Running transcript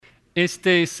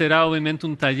Este será obviamente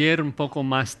un taller un poco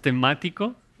más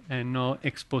temático, no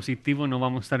expositivo, no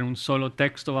vamos a estar en un solo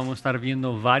texto, vamos a estar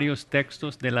viendo varios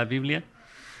textos de la Biblia.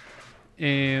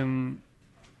 Eh,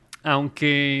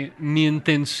 Aunque mi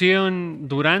intención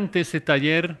durante ese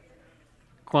taller,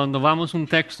 cuando vamos a un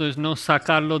texto, es no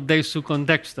sacarlo de su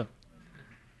contexto.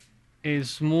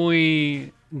 Es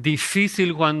muy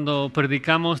difícil cuando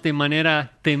predicamos de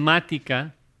manera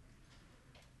temática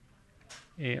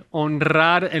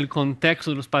honrar el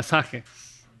contexto de los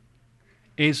pasajes.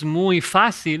 Es muy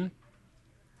fácil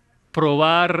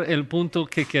probar el punto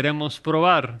que queremos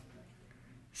probar.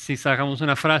 Si sacamos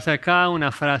una frase acá,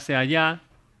 una frase allá,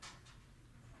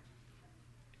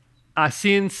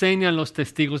 así enseñan los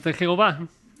testigos de Jehová.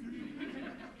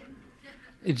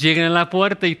 Llegan a la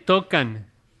puerta y tocan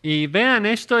y vean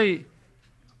esto y,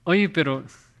 oye, pero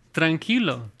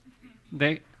tranquilo,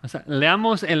 o sea,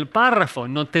 leamos el párrafo,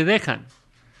 no te dejan.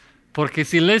 Porque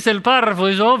si lees el párrafo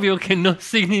es obvio que no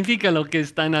significa lo que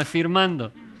están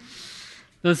afirmando.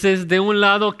 Entonces, de un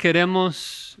lado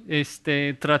queremos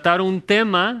tratar un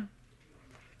tema,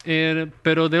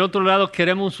 pero del otro lado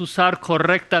queremos usar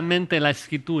correctamente la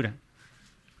escritura.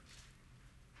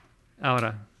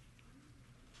 Ahora,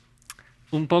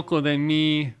 un poco de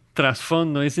mi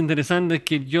trasfondo. Es interesante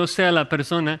que yo sea la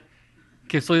persona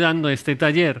que estoy dando este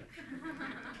taller.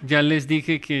 Ya les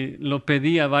dije que lo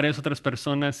pedí a varias otras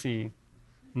personas y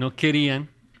no querían.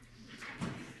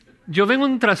 Yo vengo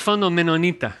de un trasfondo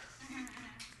menonita.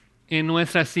 En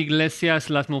nuestras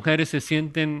iglesias las mujeres se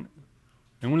sienten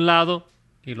en un lado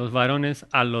y los varones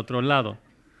al otro lado.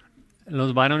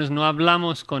 Los varones no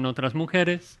hablamos con otras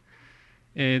mujeres.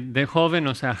 De joven,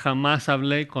 o sea, jamás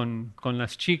hablé con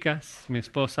las chicas. Mi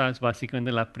esposa es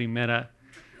básicamente la primera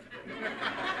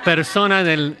persona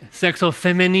del sexo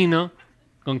femenino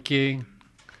con quien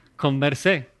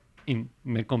conversé y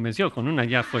me convenció, con una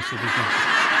ya fue suficiente.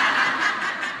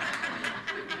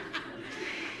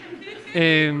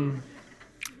 Eh,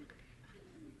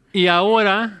 y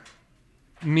ahora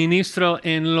ministro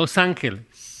en Los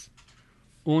Ángeles,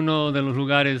 uno de los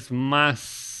lugares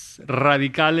más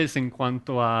radicales en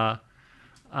cuanto a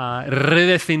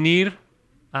redefinir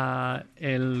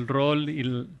el rol y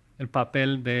el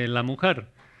papel de la mujer,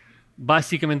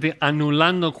 básicamente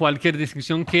anulando cualquier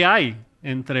distinción que hay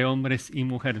entre hombres y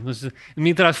mujeres. Entonces, en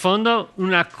mi trasfondo,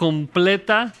 una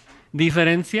completa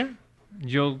diferencia,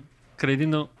 yo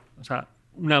creyendo, o sea,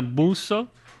 un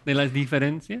abuso de las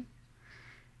diferencias.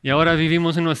 Y ahora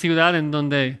vivimos en una ciudad en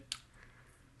donde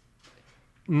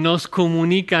nos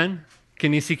comunican que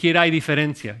ni siquiera hay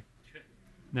diferencia,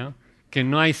 ¿no? Que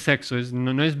no hay sexo,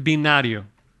 no es binario,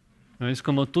 no es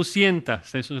como tú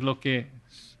sientas, eso es lo que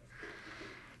es.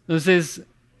 Entonces,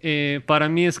 para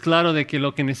mí es claro de que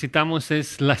lo que necesitamos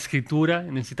es la escritura,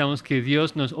 necesitamos que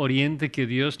Dios nos oriente, que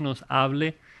Dios nos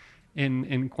hable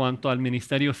en cuanto al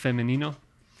ministerio femenino.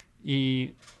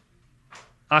 Y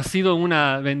ha sido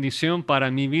una bendición para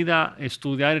mi vida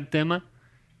estudiar el tema,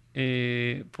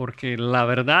 porque la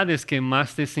verdad es que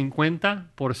más del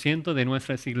 50% de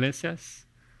nuestras iglesias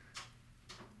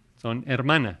son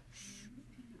hermanas,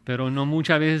 pero no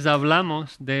muchas veces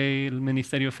hablamos del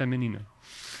ministerio femenino.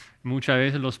 Muchas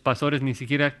veces los pastores ni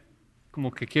siquiera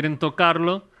como que quieren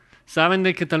tocarlo. Saben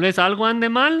de que tal vez algo ande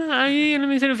mal ahí en el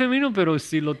ministerio femenino, pero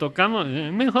si lo tocamos,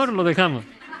 mejor lo dejamos.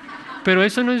 Pero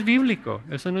eso no es bíblico,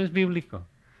 eso no es bíblico.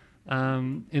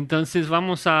 Entonces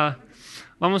vamos a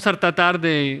tratar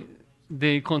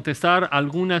de contestar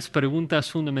algunas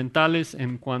preguntas fundamentales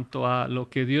en cuanto a lo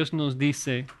que Dios nos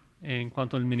dice en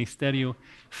cuanto al ministerio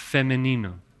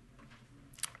femenino.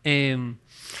 El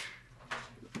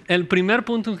primer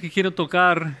punto que quiero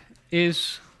tocar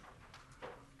es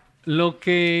lo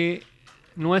que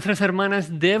nuestras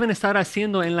hermanas deben estar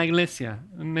haciendo en la iglesia.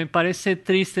 Me parece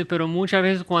triste, pero muchas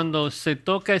veces cuando se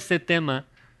toca este tema,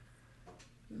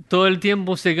 todo el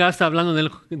tiempo se gasta hablando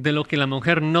de lo que la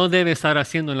mujer no debe estar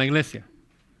haciendo en la iglesia.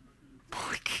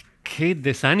 Uy, qué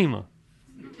desánimo,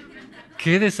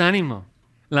 qué desánimo.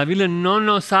 La Biblia no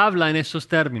nos habla en esos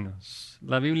términos.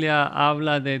 La Biblia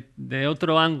habla de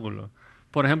otro ángulo.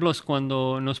 Por ejemplo, es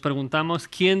cuando nos preguntamos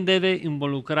quién debe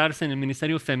involucrarse en el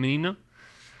ministerio femenino.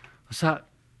 O sea,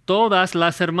 todas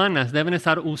las hermanas deben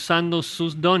estar usando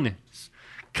sus dones.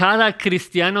 Cada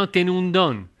cristiano tiene un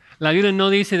don. La Biblia no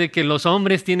dice de que los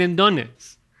hombres tienen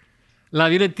dones. La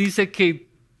Biblia dice que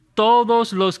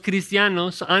todos los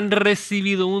cristianos han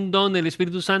recibido un don del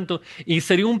Espíritu Santo y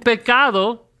sería un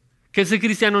pecado que ese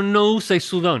cristiano no use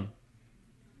su don.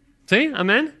 ¿Sí?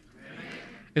 ¿Amén?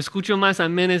 Escucho más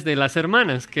aménes de las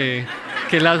hermanas que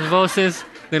las voces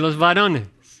de los varones.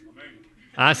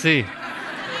 Ah, sí.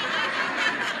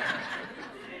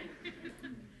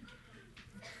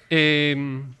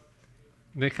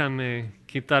 Déjame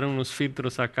quitar unos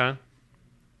filtros acá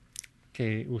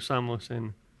que usamos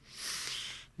en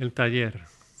el taller.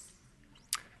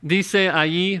 Dice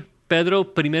allí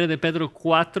Pedro, 1 de Pedro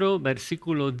 4,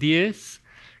 versículo 10,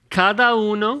 cada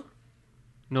uno,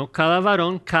 no cada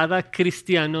varón, cada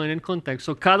cristiano en el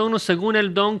contexto, cada uno según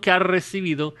el don que ha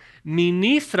recibido,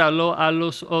 ministralo a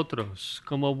los otros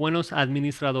como buenos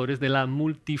administradores de la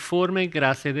multiforme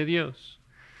gracia de Dios.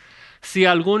 Si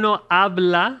alguno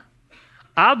habla,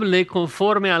 hable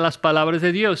conforme a las palabras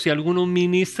de Dios. Si alguno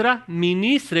ministra,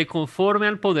 ministre conforme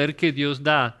al poder que Dios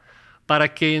da,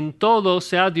 para que en todo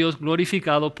sea Dios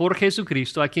glorificado por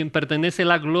Jesucristo, a quien pertenece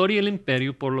la gloria y el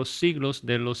imperio por los siglos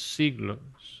de los siglos.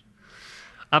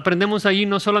 Aprendemos allí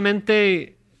no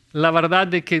solamente la verdad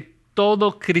de que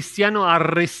todo cristiano ha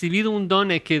recibido un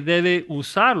don y que debe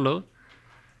usarlo,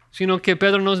 sino que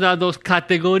Pedro nos da dos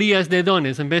categorías de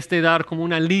dones. En vez de dar como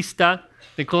una lista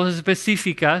de cosas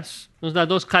específicas, nos da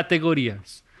dos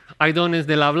categorías. Hay dones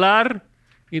del hablar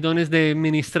y dones de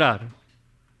ministrar.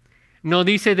 No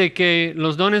dice de que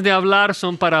los dones de hablar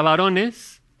son para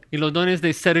varones y los dones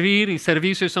de servir y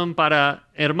servicio son para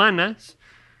hermanas.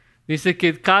 Dice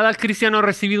que cada cristiano ha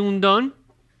recibido un don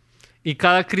y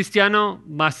cada cristiano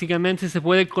básicamente se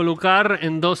puede colocar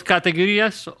en dos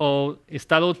categorías: o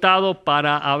está dotado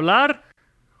para hablar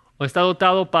o está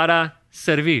dotado para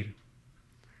servir.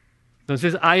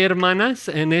 Entonces hay hermanas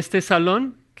en este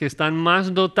salón que están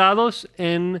más dotados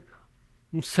en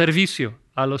un servicio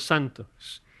a los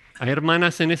santos. Hay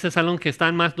hermanas en este salón que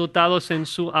están más dotados en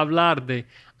su hablar, de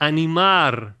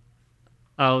animar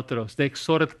a otros, de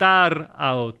exhortar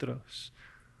a otros.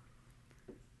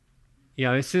 Y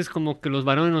a veces como que los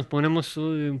varones nos ponemos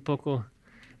un poco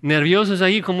nerviosos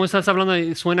ahí, como estás hablando,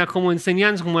 suena como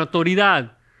enseñanza, como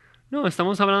autoridad. No,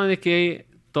 estamos hablando de que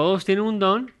todos tienen un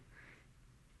don.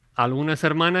 Algunas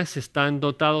hermanas están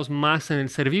dotados más en el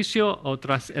servicio,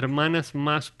 otras hermanas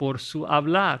más por su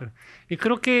hablar. Y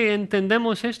creo que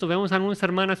entendemos esto. Vemos a algunas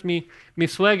hermanas, mi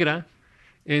suegra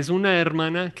es una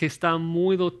hermana que está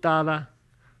muy dotada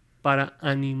para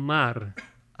animar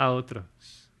a otros.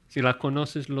 Si la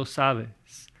conoces, lo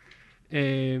sabes.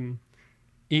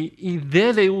 Y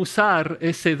debe usar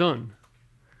ese don.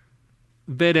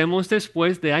 Veremos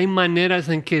después de hay maneras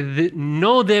en que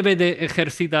no debe de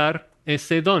ejercitar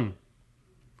ese don.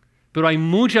 Pero hay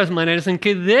muchas maneras en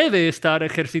que debe estar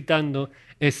ejercitando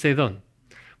ese don.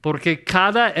 Porque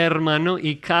cada hermano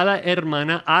y cada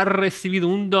hermana ha recibido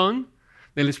un don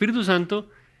del Espíritu Santo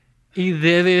y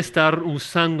debe estar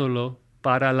usándolo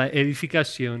para la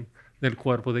edificación del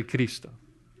cuerpo de Cristo.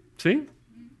 ¿Sí?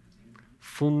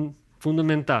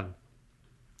 Fundamental.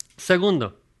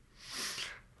 Segundo,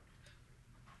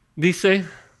 dice,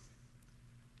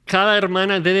 cada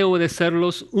hermana debe obedecer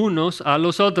los unos a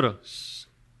los otros.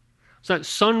 O sea,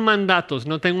 son mandatos,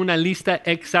 no tengo una lista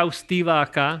exhaustiva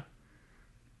acá.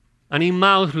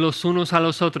 Animaos los unos a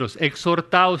los otros,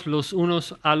 exhortaos los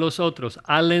unos a los otros,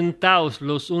 alentaos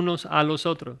los unos a los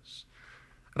otros.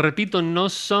 Repito, no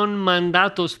son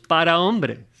mandatos para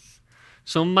hombres,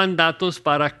 son mandatos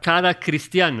para cada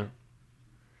cristiano.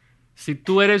 Si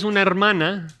tú eres una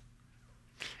hermana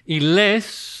y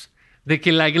lees de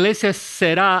que la iglesia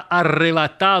será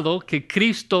arrebatado, que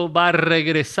Cristo va a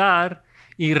regresar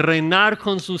y reinar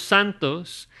con sus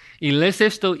santos, y lees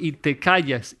esto y te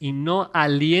callas y no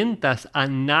alientas a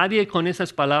nadie con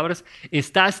esas palabras,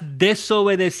 estás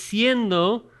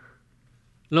desobedeciendo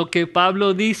lo que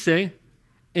Pablo dice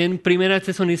en 1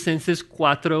 Tesalonicenses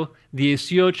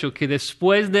 4:18, que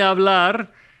después de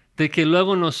hablar de que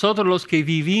luego nosotros los que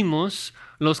vivimos,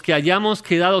 los que hayamos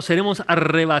quedado, seremos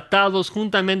arrebatados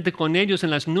juntamente con ellos en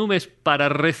las nubes para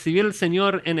recibir al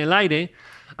Señor en el aire,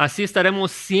 así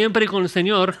estaremos siempre con el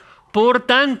Señor. Por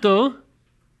tanto,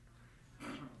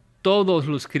 todos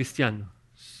los cristianos,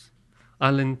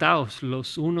 alentaos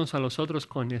los unos a los otros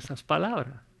con esas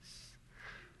palabras.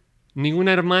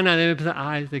 Ninguna hermana debe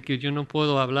pensar, es de que yo no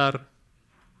puedo hablar.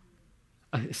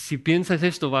 Si piensas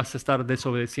esto, vas a estar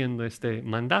desobedeciendo este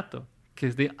mandato, que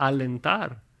es de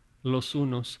alentar los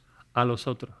unos a los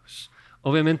otros.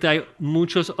 Obviamente hay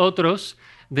muchos otros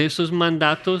de esos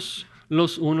mandatos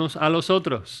los unos a los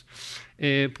otros.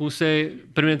 Puse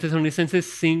 1 Tesalonicenses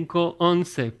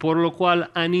 5:11, por lo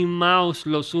cual animaos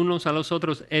los unos a los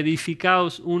otros,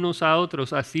 edificaos unos a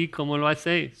otros, así como lo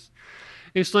hacéis.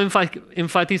 Estoy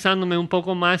enfatizándome un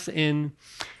poco más en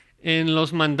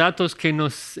los mandatos que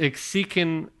nos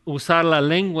exigen usar la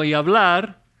lengua y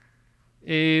hablar,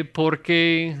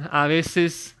 porque a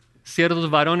veces ciertos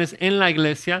varones en la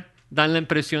iglesia dan la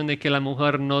impresión de que la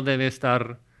mujer no debe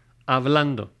estar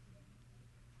hablando.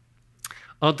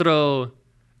 Otro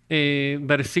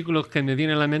versículo que me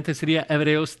viene a la mente sería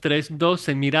Hebreos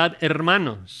 3:12. Mirad,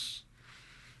 hermanos,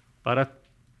 para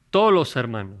todos los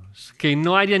hermanos, que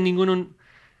no haya en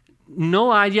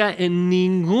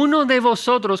ninguno de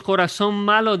vosotros corazón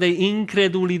malo de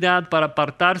incredulidad para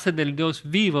apartarse del Dios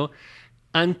vivo.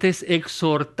 Antes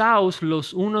exhortaos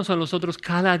los unos a los otros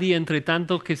cada día, entre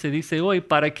tanto que se dice hoy,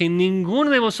 para que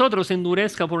ninguno de vosotros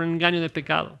endurezca por el engaño de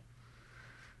pecado.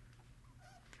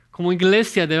 Como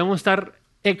iglesia debemos estar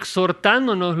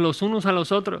exhortándonos los unos a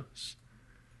los otros.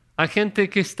 Hay gente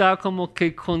que está como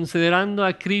que considerando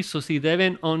a Cristo si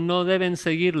deben o no deben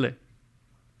seguirle.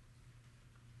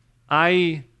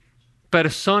 Hay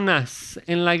personas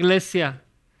en la iglesia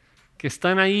que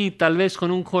están ahí tal vez con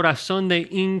un corazón de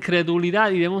incredulidad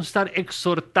y debemos estar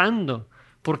exhortando,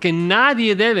 porque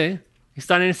nadie debe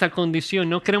estar en esa condición.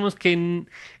 No queremos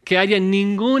que haya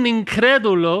ningún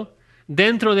incrédulo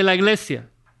dentro de la iglesia.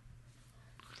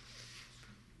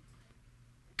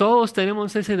 Todos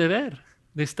tenemos ese deber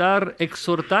de estar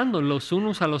exhortando los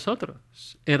unos a los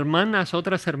otros, hermanas,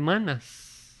 otras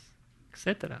hermanas,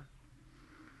 etc.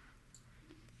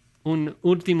 Un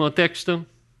último texto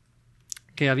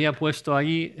que había puesto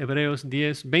ahí, Hebreos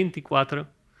 10:24,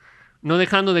 no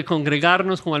dejando de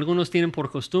congregarnos como algunos tienen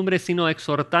por costumbre, sino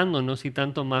exhortándonos, y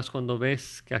tanto más cuando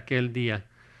ves que aquel día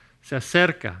se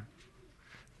acerca.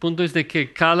 El punto es de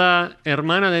que cada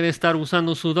hermana debe estar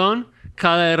usando su don,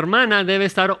 cada hermana debe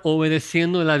estar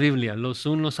obedeciendo la Biblia, los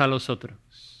unos a los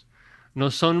otros.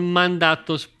 No son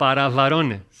mandatos para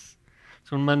varones,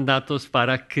 son mandatos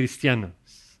para cristianos.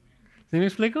 ¿Sí me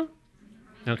explico?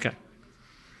 Ok.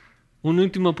 Un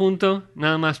último punto,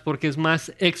 nada más porque es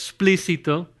más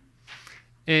explícito,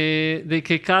 de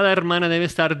que cada hermana debe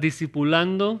estar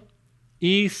discipulando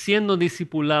y siendo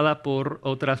discipulada por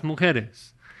otras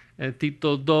mujeres.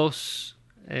 Tito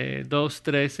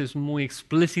 2:3 es muy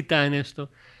explícita en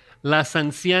esto. Las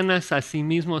ancianas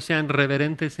asimismo sean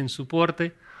reverentes en su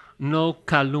porte, no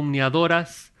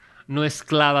calumniadoras, no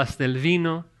esclavas del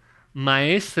vino,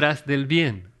 maestras del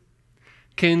bien,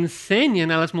 que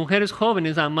enseñen a las mujeres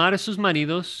jóvenes a amar a sus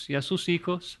maridos y a sus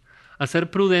hijos, a ser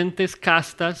prudentes,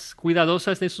 castas,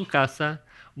 cuidadosas de su casa,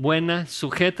 buenas,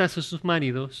 sujetas a sus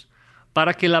maridos,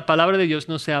 para que la palabra de Dios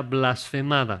no sea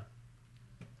blasfemada.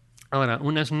 Ahora,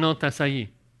 unas notas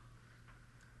allí.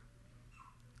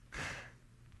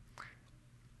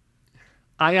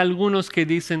 Hay algunos que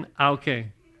dicen, ok,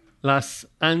 las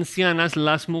ancianas,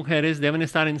 las mujeres deben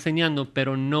estar enseñando,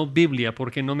 pero no Biblia,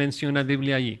 porque no menciona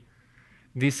Biblia allí.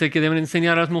 Dice que deben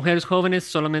enseñar a las mujeres jóvenes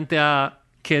solamente a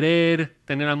querer,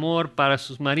 tener amor para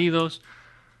sus maridos,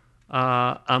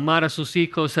 a amar a sus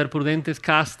hijos, ser prudentes,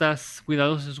 castas,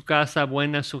 cuidadosas de su casa,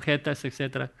 buenas, sujetas,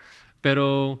 etc.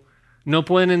 Pero no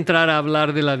pueden entrar a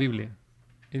hablar de la Biblia.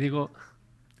 Y digo,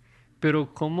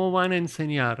 pero ¿cómo van a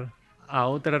enseñar a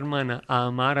otra hermana a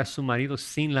amar a su marido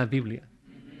sin la Biblia?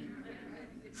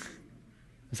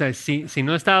 O sea, si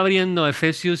no está abriendo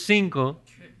Efesios 5,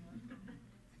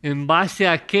 ¿en base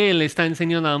a qué le está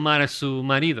enseñando a amar a su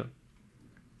marido?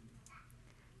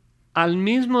 Al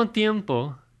mismo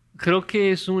tiempo, creo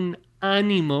que es un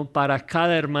ánimo para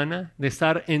cada hermana de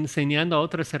estar enseñando a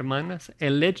otras hermanas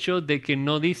el hecho de que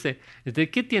no dice, ¿de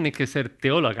qué tiene que ser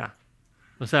teóloga?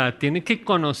 O sea, tiene que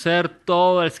conocer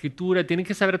toda la escritura, tiene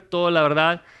que saber toda la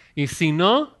verdad, y si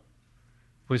no,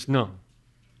 pues no.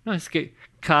 No, es que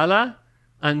cada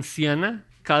anciana,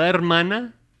 cada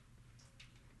hermana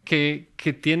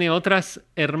que tiene otras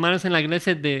hermanas en la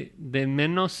iglesia de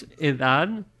menos edad,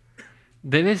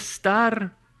 debe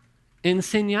estar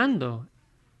enseñando,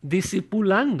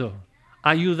 discipulando,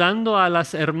 ayudando a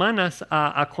las hermanas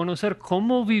a conocer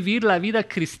cómo vivir la vida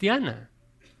cristiana,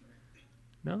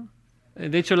 ¿no?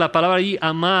 De hecho, la palabra ahí,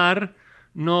 amar,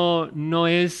 no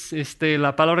es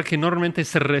la palabra que normalmente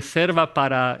se reserva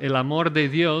para el amor de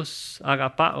Dios,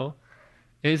 agapao.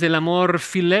 Es el amor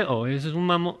fileo, es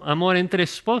un amor entre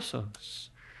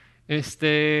esposos.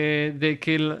 De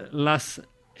que las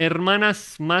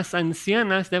hermanas más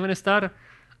ancianas deben estar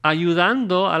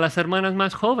ayudando a las hermanas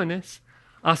más jóvenes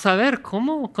a saber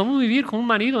cómo vivir con un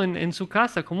marido en su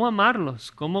casa, cómo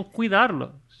amarlos, cómo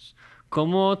cuidarlos,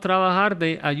 cómo trabajar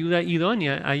de ayuda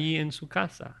idónea allí en su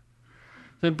casa.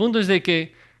 El punto es de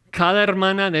que cada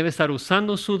hermana debe estar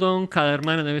usando su don, cada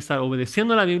hermana debe estar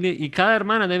obedeciendo la Biblia y cada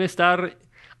hermana debe estar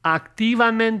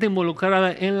activamente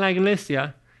involucrada en la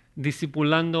iglesia,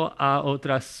 discipulando a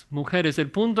otras mujeres. El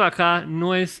punto acá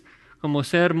no es como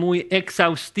ser muy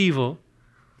exhaustivo.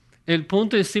 El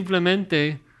punto es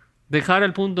simplemente dejar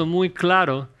el punto muy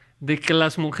claro de que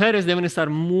las mujeres deben estar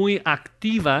muy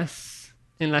activas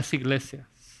en las iglesias.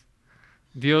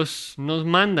 Dios nos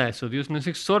manda eso, Dios nos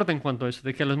exhorta en cuanto a eso,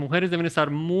 de que las mujeres deben estar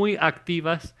muy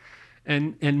activas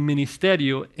en el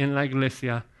ministerio en la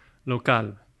iglesia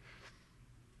local.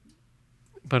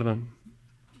 Perdón.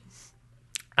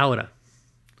 Ahora,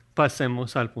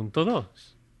 pasemos al punto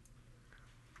 2.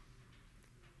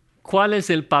 ¿Cuál es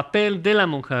el papel de la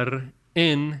mujer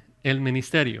en el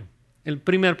ministerio? El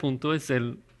primer punto es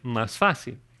el más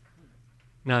fácil.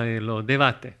 Nadie lo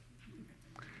debate.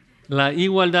 La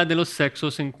igualdad de los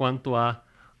sexos en cuanto a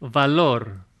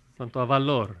valor.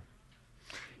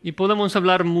 Y podemos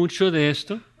hablar mucho de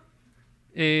esto.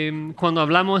 Cuando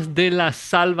hablamos de la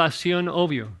salvación,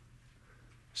 obvio,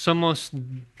 somos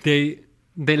de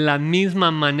la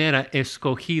misma manera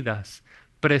escogidas,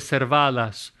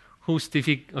 preservadas,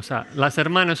 las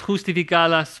hermanas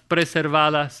justificadas,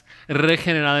 preservadas,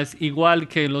 regeneradas, igual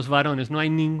que los varones. No hay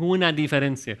ninguna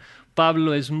diferencia.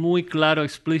 Pablo es muy claro,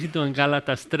 explícito en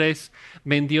Gálatas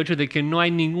 3:28 de que no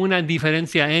hay ninguna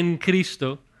diferencia en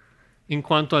Cristo en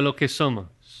cuanto a lo que somos.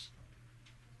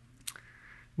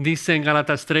 Dice en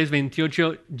Gálatas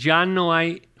 3:28, ya no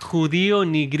hay judío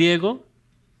ni griego,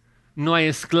 no hay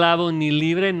esclavo ni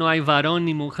libre, no hay varón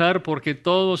ni mujer, porque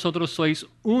todos vosotros sois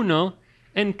uno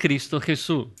en Cristo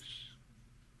Jesús.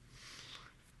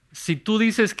 Si tú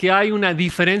dices que hay una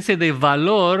diferencia de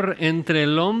valor entre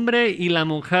el hombre y la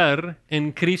mujer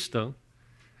en Cristo,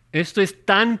 esto es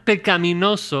tan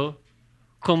pecaminoso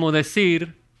como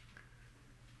decir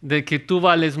de que tú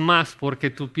vales más porque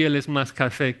tu piel es más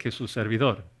café que su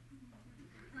servidor.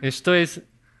 Esto es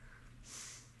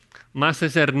más de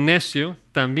ser necio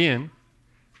también,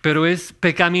 pero es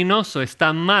pecaminoso,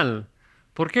 está mal.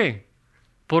 ¿Por qué?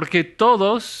 Porque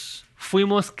todos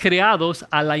fuimos creados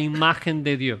a la imagen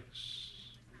de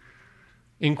Dios.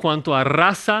 En cuanto a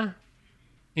raza,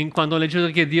 en cuanto al hecho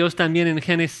de que Dios también en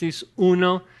Génesis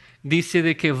 1 dice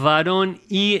de que varón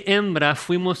y hembra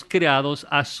fuimos creados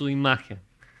a su imagen.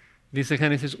 Dice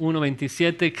Génesis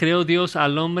 1:27, creó Dios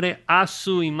al hombre a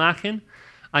su imagen,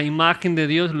 a imagen de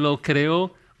Dios lo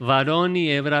creó, varón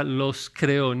y hembra los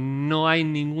creó. No hay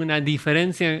ninguna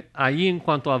diferencia allí en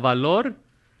cuanto a valor.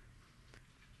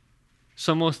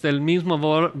 Somos del mismo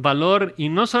valor y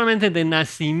no solamente de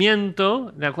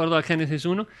nacimiento, de acuerdo a Génesis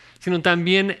 1, sino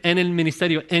también en el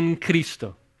ministerio, en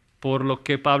Cristo. Por lo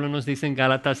que Pablo nos dice en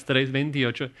Gálatas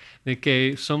 3:28, de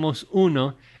que somos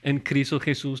uno en Cristo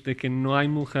Jesús, de que no hay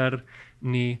mujer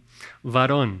ni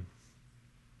varón.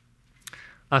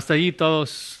 Hasta allí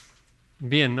todos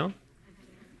bien, ¿no?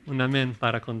 Un amén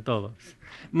para con todos.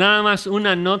 Nada más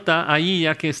una nota ahí,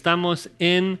 ya que estamos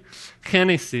en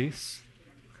Génesis.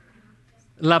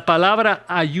 La palabra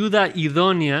ayuda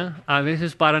idónea a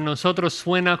veces para nosotros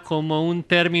suena como un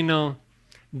término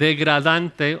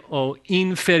degradante o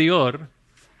inferior,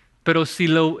 pero si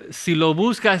lo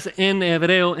buscas en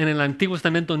hebreo en el Antiguo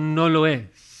Testamento no lo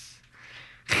es.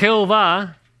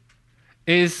 Jehová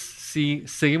es, si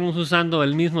seguimos usando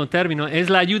el mismo término,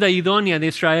 es la ayuda idónea de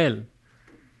Israel.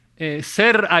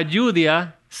 Ser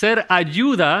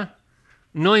ayuda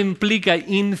no implica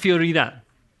inferioridad.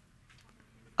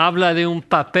 Habla de un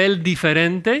papel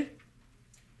diferente,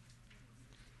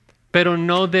 pero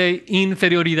no de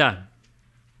inferioridad.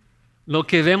 Lo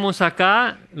que vemos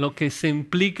acá, lo que se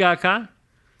implica acá,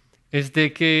 es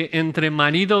de que entre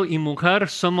marido y mujer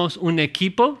somos un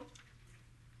equipo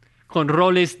con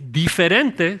roles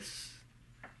diferentes,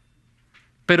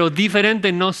 pero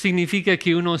diferente no significa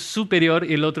que uno es superior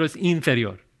y el otro es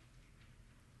inferior.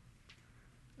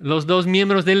 Los dos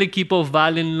miembros del equipo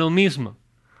valen lo mismo.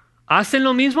 ¿Hacen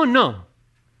lo mismo? No.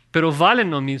 ¿Pero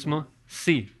valen lo mismo?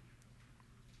 Sí.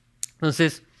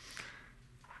 Entonces,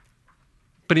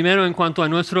 primero en cuanto a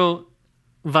nuestro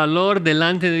valor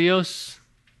delante de Dios,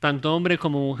 tanto hombre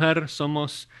como mujer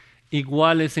somos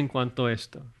iguales en cuanto a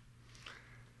esto.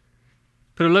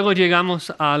 Pero luego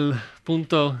llegamos al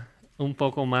punto un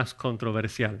poco más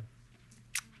controversial.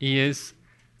 Y es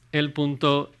el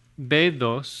punto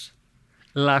B2.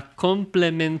 La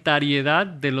complementariedad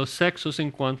de los sexos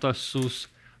en cuanto a sus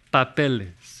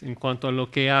papeles, en cuanto a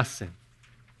lo que hacen.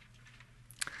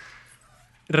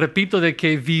 Repito de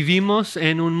que vivimos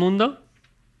en un mundo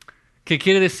que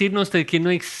quiere decirnos de que no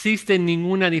existe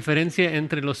ninguna diferencia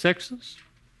entre los sexos,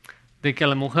 de que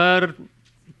la mujer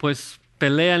pues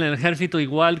pelea en el ejército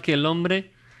igual que el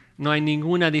hombre, no hay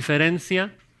ninguna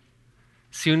diferencia.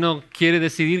 Si uno quiere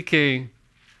decidir que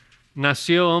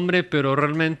nació hombre, pero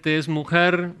realmente es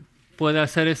mujer, puede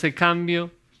hacer ese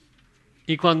cambio.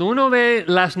 Y cuando uno ve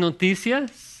las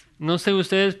noticias, no sé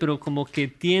ustedes, pero como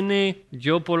que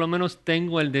yo por lo menos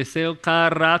tengo el deseo cada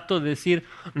rato de decir,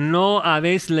 ¿no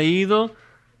habéis leído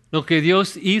lo que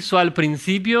Dios hizo al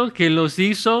principio? Que los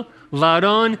hizo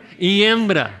varón y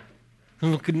hembra.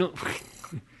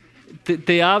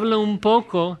 Te habla un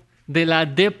poco de la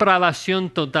depravación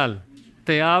total.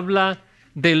 Te habla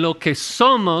de lo que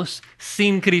somos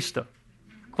sin Cristo.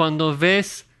 Cuando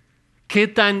ves qué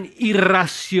tan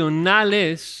irracional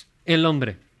es el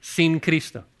hombre sin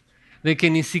Cristo, de que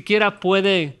ni siquiera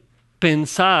puede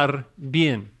pensar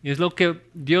bien. Y es lo que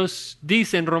Dios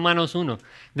dice en Romanos 1,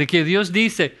 de que Dios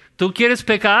dice, ¿tú quieres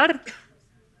pecar?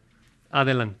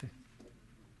 Adelante.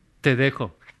 Te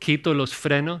dejo, quito los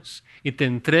frenos y te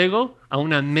entrego a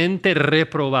una mente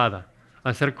reprobada, a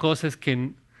hacer cosas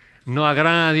que no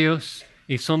agradan a Dios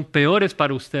y son peores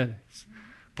para ustedes.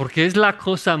 Porque es la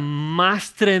cosa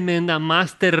más tremenda,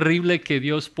 más terrible que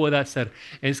Dios pueda hacer,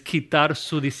 es quitar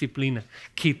su disciplina,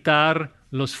 quitar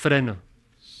los frenos.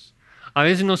 A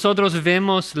veces nosotros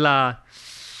vemos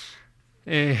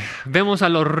vemos a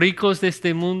los ricos de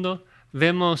este mundo,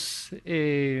 vemos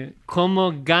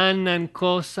cómo ganan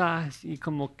cosas y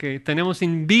como que tenemos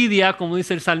envidia, como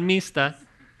dice el salmista,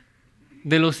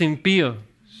 de los impíos.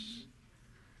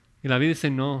 Y la Biblia dice,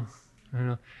 no,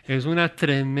 es una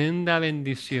tremenda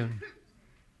bendición,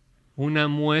 una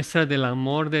muestra del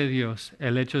amor de Dios,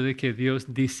 el hecho de que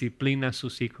Dios disciplina a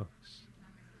sus hijos.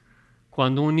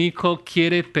 Cuando un hijo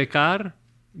quiere pecar,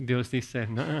 Dios dice,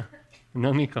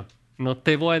 no, mi hijo, no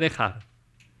te voy a dejar.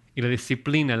 Y la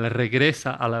disciplina le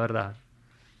regresa a la verdad.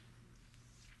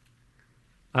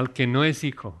 Al que no es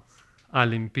hijo,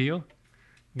 al impío,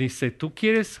 dice, ¿tú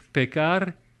quieres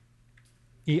pecar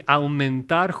y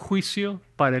aumentar juicio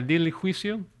para el día del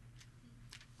juicio?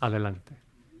 Adelante.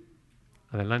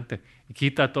 Adelante. Y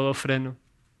quita todo freno.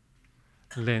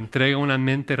 Le entrega una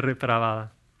mente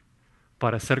reprobada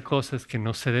para hacer cosas que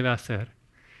no se debe hacer.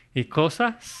 Y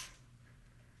cosas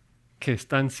que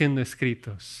están siendo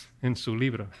escritos en su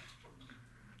libro.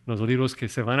 Los libros que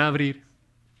se van a abrir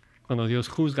cuando Dios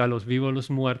juzga a los vivos y los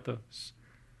muertos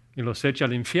y los echa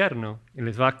al infierno y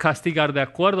les va a castigar de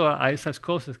acuerdo a esas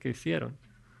cosas que hicieron.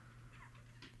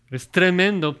 Es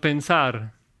tremendo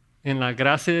pensar en la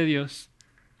gracia de Dios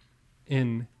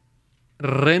en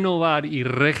renovar y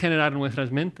regenerar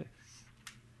nuestras mentes.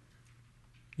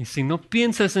 Y si no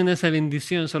piensas en esa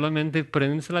bendición, solamente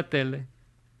prendes la tele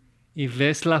y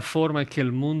ves la forma que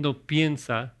el mundo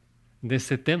piensa de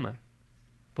ese tema,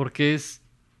 porque es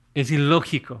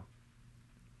ilógico.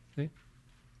 ¿Sí?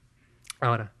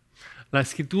 Ahora, la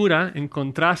Escritura, en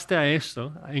contraste a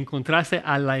esto, en contraste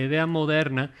a la idea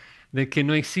moderna de que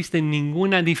no existe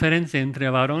ninguna diferencia entre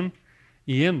varón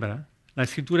y hembra, la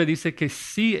Escritura dice que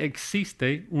sí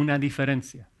existe una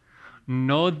diferencia,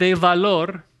 no de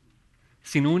valor,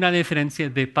 sino una diferencia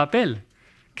de papel,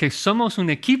 que somos un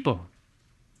equipo.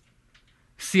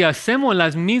 Si hacemos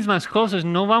las mismas cosas,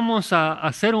 no vamos a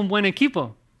hacer un buen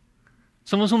equipo.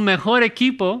 Somos un mejor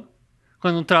equipo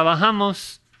cuando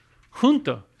trabajamos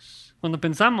juntos, cuando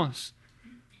pensamos,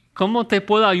 ¿cómo te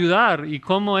puedo ayudar? Y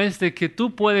cómo es de que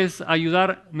tú puedes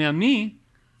ayudarme a mí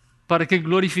para que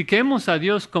glorifiquemos a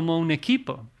Dios como un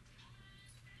equipo.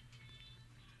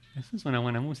 Eso es una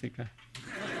buena música.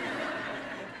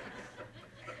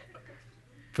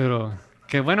 Pero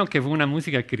qué bueno que fue una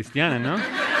música cristiana, ¿no?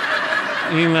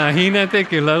 Imagínate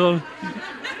que luego...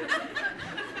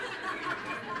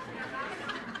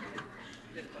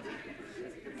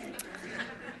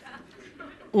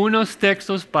 Unos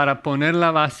textos para poner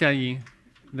la base allí,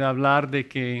 de hablar de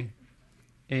que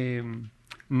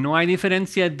no hay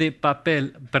diferencia de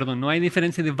papel, perdón, no hay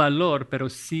diferencia de valor, pero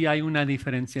sí hay una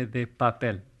diferencia de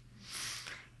papel.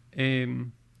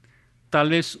 Tal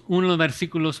vez uno de los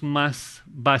versículos más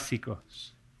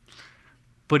básicos.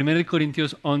 1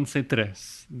 Corintios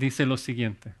 11:3 dice lo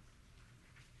siguiente.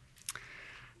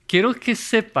 Quiero que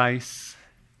sepáis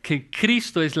que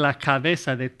Cristo es la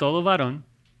cabeza de todo varón,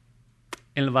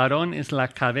 el varón es la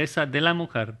cabeza de la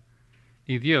mujer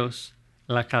y Dios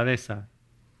la cabeza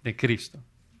de Cristo.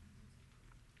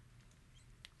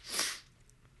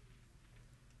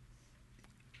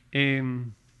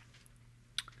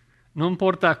 No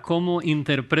importa cómo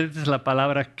interpretes la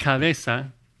palabra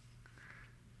cabeza,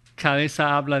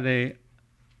 cabeza habla de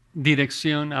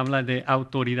dirección, habla de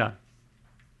autoridad.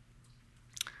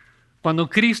 Cuando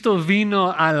Cristo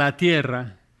vino a la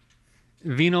tierra,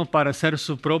 vino para hacer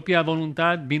su propia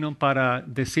voluntad, vino para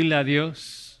decirle a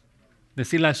Dios,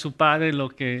 decirle a su Padre lo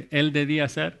que Él debía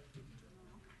hacer.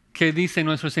 ¿Qué dice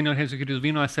nuestro Señor Jesucristo?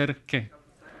 ¿Vino a hacer qué?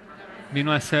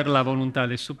 Vino a hacer la voluntad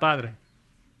de su Padre.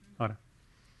 Ahora,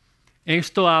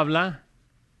 esto habla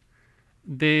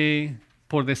de,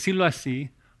 por decirlo así,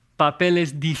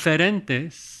 papeles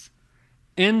diferentes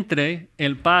entre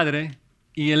el Padre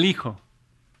y el Hijo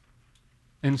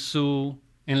en su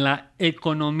en la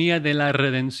economía de la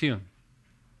redención.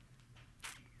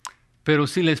 Pero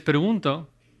si les pregunto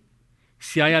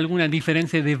si hay alguna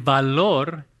diferencia de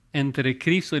valor entre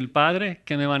Cristo y el Padre,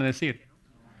 ¿qué me van a decir?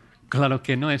 Claro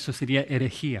que no, eso sería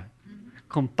herejía.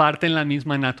 Comparten la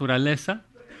misma naturaleza,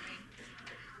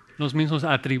 los mismos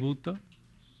atributos.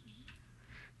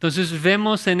 Entonces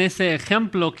vemos en ese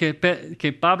ejemplo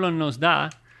que Pablo nos da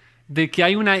de que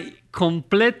hay una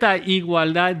completa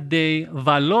igualdad de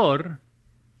valor,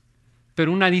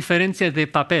 pero una diferencia de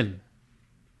papel.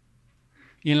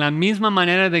 Y en la misma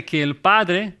manera de que el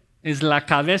Padre es la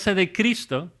cabeza de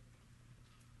Cristo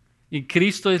y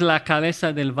Cristo es la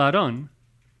cabeza del varón,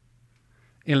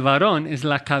 el varón es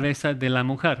la cabeza de la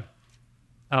mujer.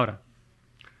 Ahora,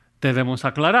 debemos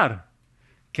aclarar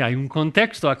que hay un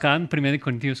contexto acá en 1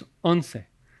 Corintios 11.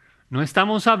 No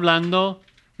estamos hablando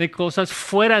de cosas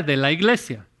fuera de la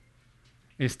iglesia.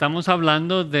 Estamos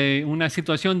hablando de una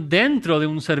situación dentro de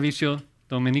un servicio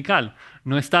dominical.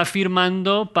 No está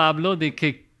afirmando Pablo de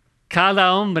que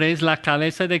cada hombre es la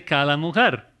cabeza de cada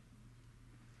mujer.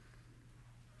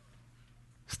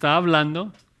 Está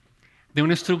hablando de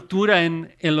una estructura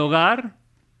en el hogar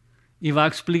y va a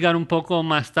explicar un poco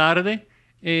más tarde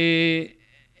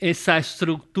esa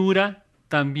estructura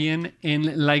también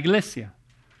en la iglesia.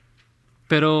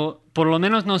 Pero por lo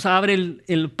menos nos abre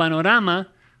el panorama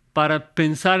para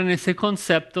pensar en ese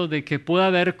concepto de que puede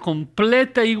haber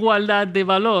completa igualdad de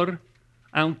valor,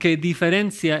 aunque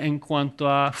diferencia en cuanto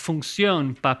a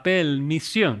función, papel,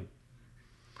 misión.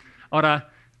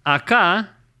 Ahora,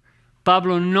 acá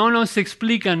Pablo no nos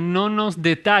explica, no nos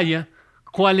detalla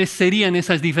cuáles serían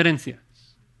esas diferencias,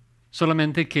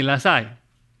 solamente que las hay.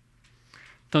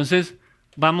 Entonces,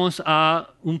 vamos a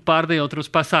un par de otros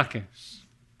pasajes.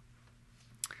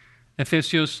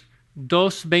 Efesios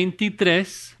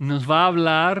 2:23 nos va a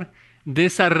hablar de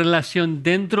esa relación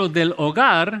dentro del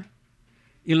hogar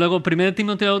y luego 1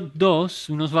 Timoteo 2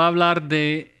 nos va a hablar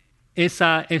de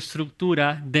esa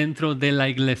estructura dentro de la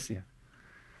iglesia.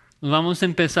 Vamos a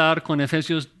empezar con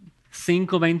Efesios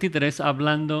 5:23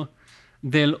 hablando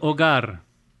del hogar.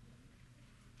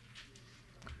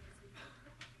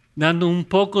 Dando un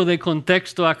poco de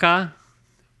contexto acá,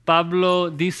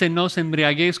 Pablo dice, no os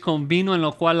embriaguéis con vino en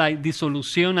lo cual hay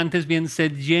disolución, antes bien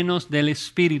sed llenos del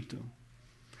Espíritu.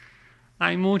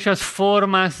 Hay muchas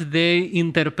formas de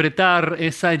interpretar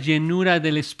esa llenura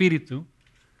del Espíritu,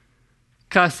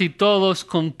 casi todos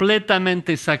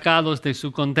completamente sacados de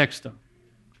su contexto.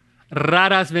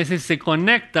 Raras veces se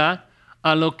conecta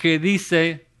a lo que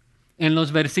dice en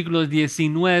los versículos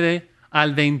 19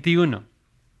 al 21.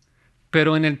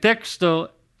 Pero en el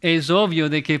texto es obvio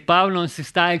de que Pablo nos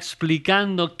está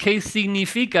explicando qué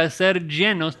significa ser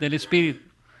llenos del Espíritu.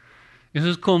 Eso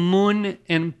es común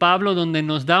en Pablo, donde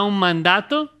nos da un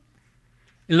mandato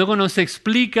y luego nos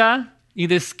explica y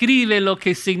describe lo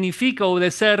que significa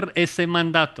obedecer ese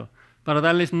mandato. Para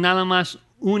darles nada más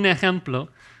un ejemplo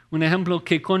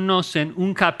que conocen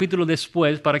un capítulo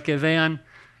después para que vean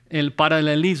el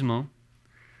paralelismo.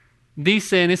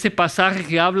 Dice en ese pasaje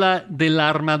que habla de la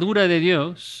armadura de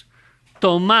Dios,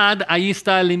 tomad, ahí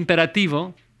está el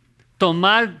imperativo,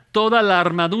 tomad toda la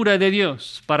armadura de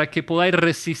Dios para que podáis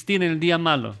resistir en el día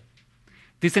malo.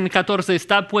 Dice en el 14,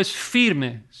 estad pues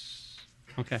firmes.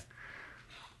 Okay.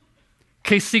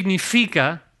 ¿Qué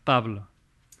significa, Pablo?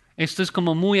 Esto es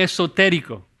como muy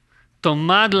esotérico.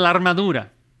 Tomad la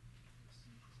armadura.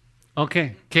 Ok,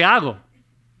 ¿qué hago?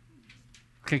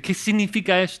 ¿Qué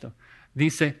significa esto?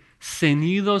 Dice,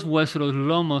 ceñidos vuestros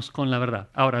lomos con la verdad.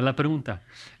 Ahora, la pregunta,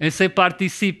 ese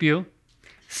participio,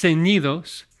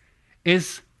 ceñidos,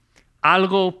 ¿es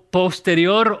algo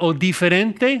posterior o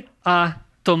diferente a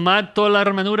tomar toda la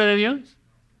armadura de Dios?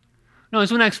 No,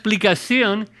 es una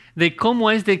explicación de cómo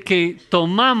es de que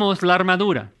tomamos la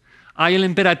armadura. Hay el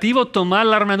imperativo, tomar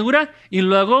la armadura, y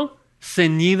luego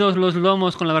ceñidos los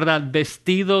lomos con la verdad,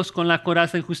 vestidos con la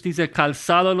coraza de justicia,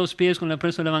 calzados los pies con la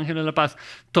presa del evangelio de la paz.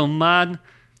 Tomados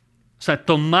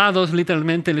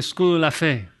literalmente el escudo de la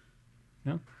fe,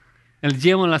 ¿no? El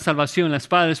yelmo de la salvación, la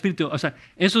espada del Espíritu. O sea,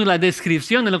 eso es la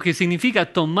descripción de lo que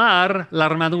significa tomar la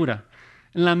armadura.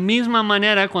 En la misma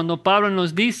manera, cuando Pablo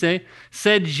nos dice,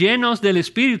 sed llenos del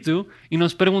Espíritu, y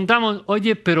nos preguntamos,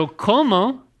 oye, ¿pero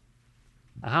cómo?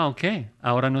 Ok,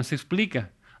 ahora nos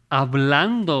explica.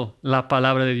 Hablando la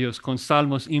palabra de Dios con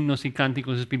salmos, himnos y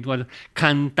cánticos espirituales,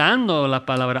 cantando la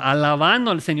palabra, alabando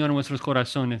al Señor en nuestros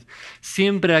corazones,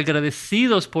 siempre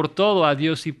agradecidos por todo a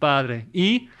Dios y Padre,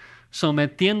 y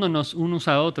sometiéndonos unos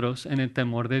a otros en el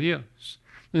temor de Dios.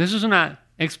 Entonces, eso es una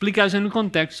explicación en un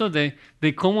contexto de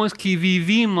cómo es que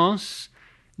vivimos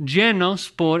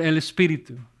llenos por el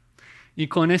Espíritu. Y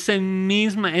con esa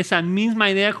misma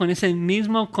idea, con ese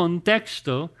mismo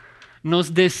contexto,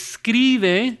 nos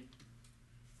describe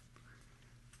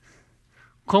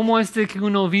cómo es de que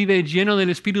uno vive lleno del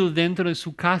Espíritu dentro de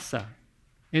su casa.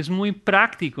 Es muy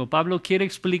práctico. Pablo quiere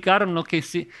explicar lo que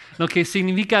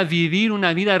significa vivir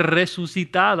una vida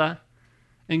resucitada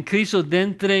en Cristo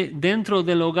dentro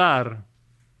del hogar.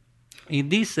 Y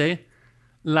dice,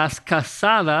 las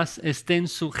casadas estén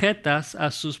sujetas a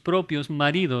sus propios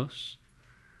maridos.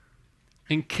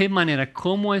 ¿En qué manera?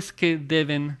 ¿Cómo es que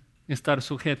deben estar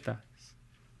sujetas?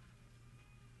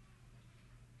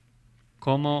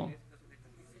 Como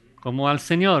al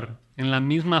Señor, en la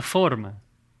misma forma.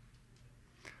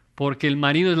 Porque el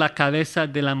marido es la cabeza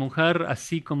de la mujer,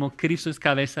 así como Cristo es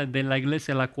cabeza de la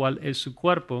iglesia, la cual es su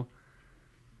cuerpo,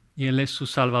 y Él es su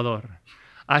Salvador.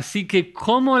 Así que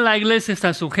como la iglesia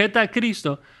está sujeta a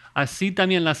Cristo, así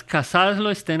también las casadas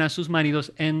lo estén a sus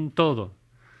maridos en todo.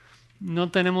 No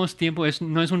tenemos tiempo,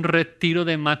 no es un retiro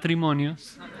de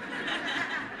matrimonios.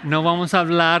 No vamos a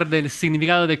hablar del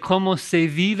significado de cómo se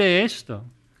vive esto.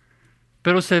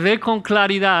 Pero se ve con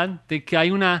claridad de que hay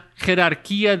una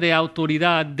jerarquía de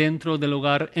autoridad dentro del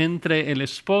hogar entre el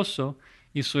esposo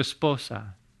y su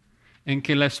esposa, en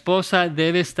que la esposa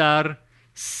debe estar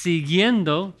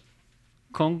siguiendo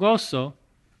con gozo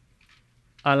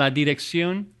a la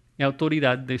dirección y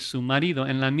autoridad de su marido,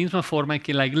 en la misma forma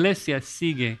que la iglesia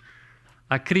sigue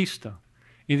a Cristo.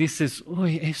 Y dices,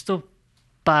 uy, esto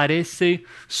parece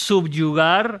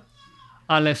subyugar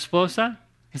a la esposa,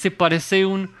 parece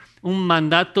un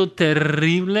mandato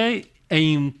terrible e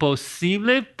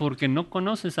imposible porque no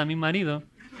conoces a mi marido.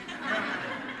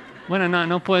 Bueno,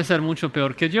 no puede ser mucho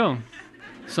peor que yo.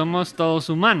 Somos todos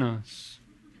humanos.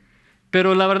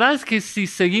 Pero la verdad es que si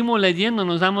seguimos leyendo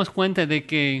nos damos cuenta de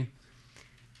que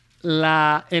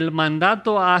el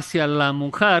mandato hacia la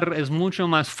mujer es mucho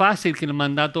más fácil que el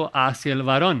mandato hacia el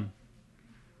varón.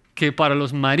 Que para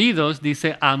los maridos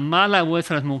dice, amad a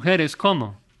vuestras mujeres,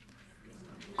 ¿cómo?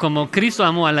 Como Cristo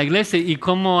amó a la iglesia. ¿Y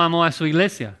cómo amó a su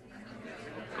iglesia?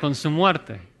 Con su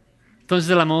muerte. Entonces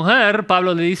a la mujer,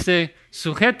 Pablo le dice,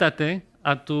 sujétate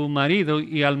a tu marido,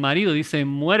 y al marido dice,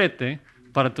 muérete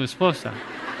para tu esposa.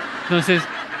 Entonces,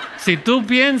 si tú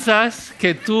piensas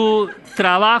que tu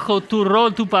trabajo, tu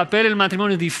rol, tu papel en el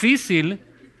matrimonio es difícil,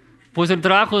 pues el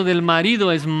trabajo del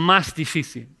marido es más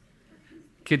difícil.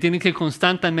 Que tiene que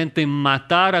constantemente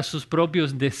matar a sus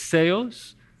propios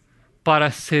deseos para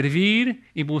servir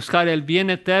y buscar el bien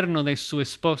eterno de su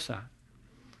esposa.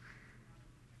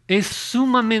 Es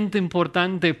sumamente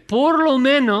importante, por lo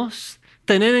menos,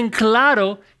 tener en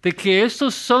claro de que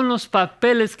estos son los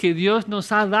papeles que Dios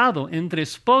nos ha dado entre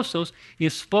esposos y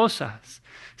esposas.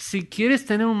 Si quieres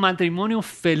tener un matrimonio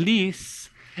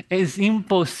feliz, es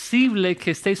imposible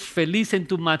que estés feliz en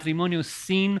tu matrimonio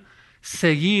sin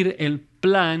seguir el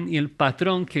plan y el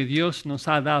patrón que Dios nos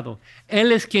ha dado.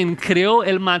 Él es quien creó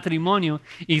el matrimonio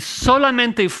y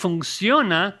solamente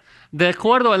funciona de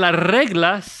acuerdo a las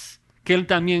reglas que Él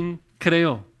también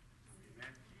creó.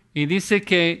 Y dice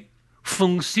que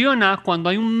funciona cuando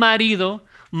hay un marido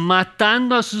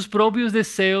matando a sus propios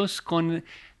deseos con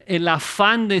el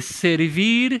afán de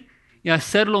servir y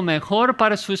hacer lo mejor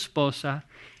para su esposa,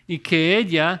 y que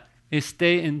ella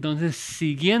esté entonces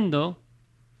siguiendo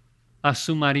a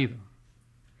su marido.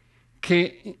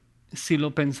 Que si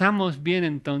lo pensamos bien,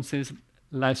 entonces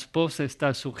la esposa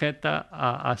está sujeta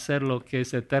a hacer lo que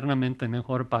es eternamente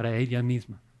mejor para ella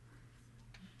misma,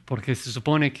 porque se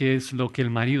supone que es lo que el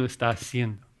marido está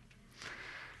haciendo.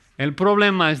 El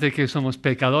problema es de que somos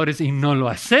pecadores y no lo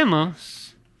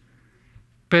hacemos,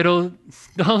 pero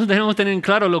todos debemos tener en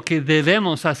claro lo que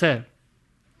debemos hacer.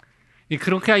 Y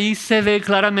creo que ahí se ve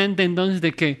claramente entonces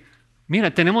de que,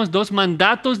 mira, tenemos dos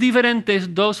mandatos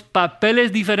diferentes, dos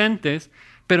papeles diferentes,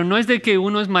 pero no es de que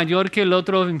uno es mayor que el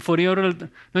otro, inferior,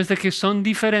 no es de que son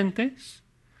diferentes.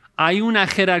 Hay una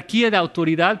jerarquía de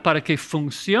autoridad para que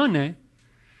funcione,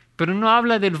 pero no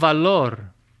habla del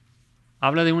valor,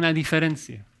 habla de una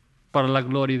diferencia para la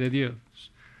gloria de Dios.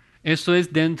 Eso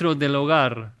es dentro del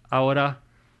hogar. Ahora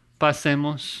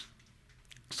pasemos.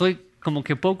 Estoy como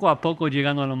que poco a poco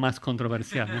llegando a lo más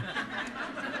controversial,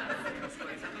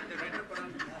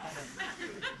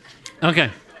 ¿no? Ok.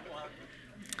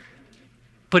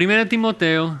 1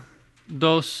 Timoteo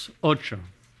 2:8.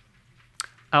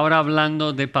 Ahora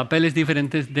hablando de papeles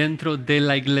diferentes dentro de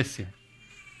la iglesia.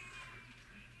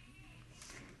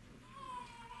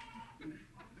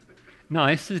 No,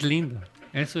 eso es lindo.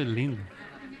 Eso es lindo.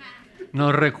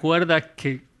 Nos recuerda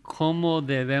que cómo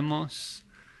debemos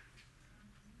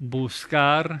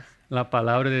buscar la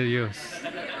palabra de Dios.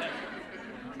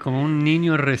 Como un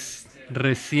niño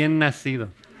recién nacido.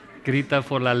 Grita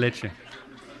por la leche.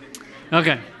 Ok.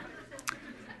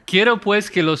 Quiero pues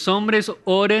que los hombres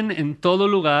oren en todo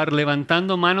lugar,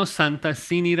 levantando manos santas,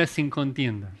 sin ira, sin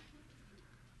contienda.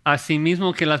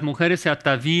 Asimismo que las mujeres se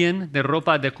atavíen de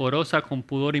ropa decorosa con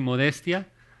pudor y modestia,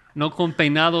 no con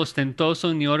peinado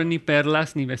ostentoso, ni oro, ni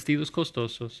perlas, ni vestidos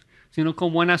costosos, sino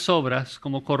con buenas obras,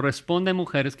 como corresponde a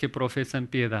mujeres que profesan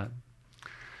piedad.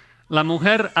 La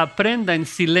mujer aprenda en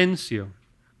silencio,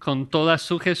 con toda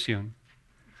sujeción,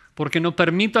 porque no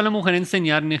permito a la mujer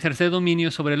enseñar ni ejercer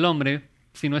dominio sobre el hombre,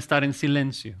 sino estar en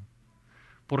silencio.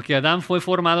 Porque Adán fue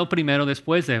formado primero,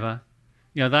 después Eva,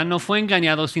 y Adán no fue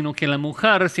engañado, sino que la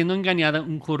mujer, siendo engañada,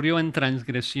 incurrió en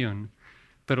transgresión,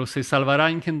 pero se salvará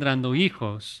engendrando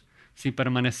hijos, si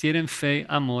permaneciera en fe,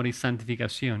 amor y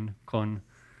santificación con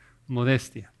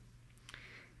modestia.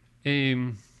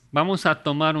 Vamos a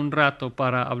tomar un rato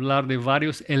para hablar de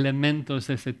varios elementos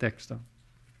de ese texto.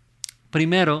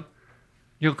 Primero,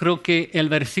 yo creo que el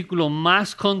versículo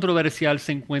más controversial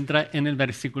se encuentra en el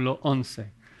versículo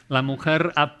 11. La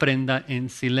mujer aprenda en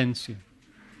silencio.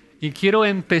 Y quiero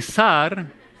empezar,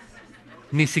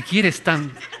 ni siquiera es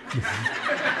tan...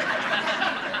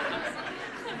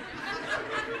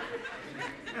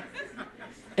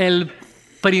 El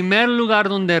primer lugar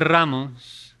donde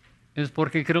erramos es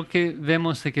porque creo que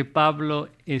vemos que Pablo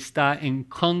está en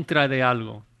contra de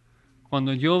algo.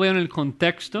 Cuando yo veo en el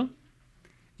contexto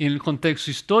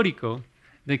histórico,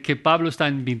 de que Pablo está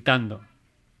invitando.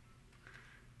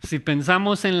 Si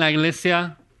pensamos en la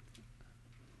iglesia,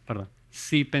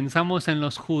 si pensamos en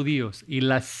los judíos y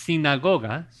las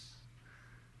sinagogas,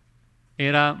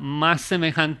 era más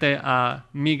semejante a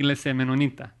mi iglesia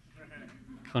menonita,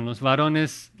 con los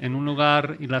varones en un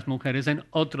lugar y las mujeres en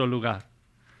otro lugar.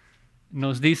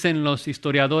 Nos dicen los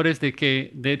historiadores de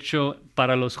que, de hecho,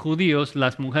 para los judíos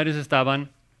las mujeres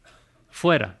estaban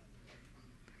fuera.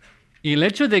 Y el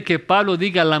hecho de que Pablo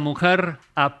diga la mujer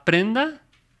aprenda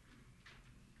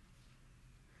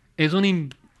es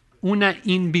una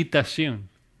invitación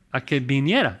a que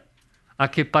viniera,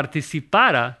 a que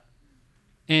participara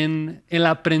en el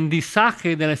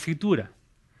aprendizaje de la escritura.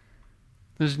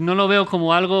 Entonces no lo veo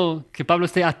como algo que Pablo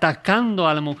esté atacando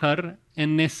a la mujer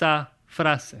en esa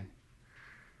frase.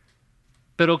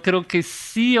 Pero creo que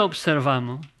sí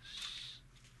observamos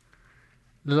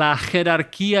la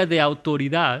jerarquía de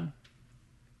autoridad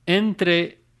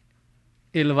entre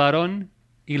el varón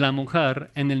y la mujer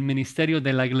en el ministerio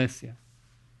de la iglesia.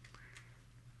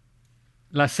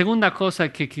 La segunda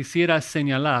cosa que quisiera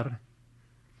señalar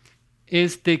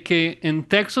es de que en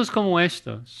textos como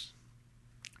estos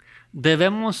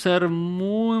debemos ser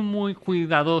muy, muy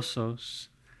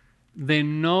cuidadosos de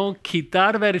no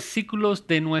quitar versículos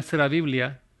de nuestra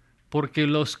Biblia porque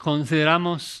los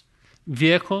consideramos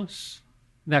viejos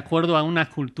de acuerdo a una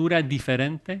cultura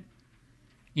diferente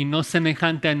y no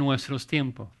semejante a nuestros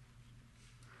tiempos.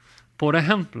 Por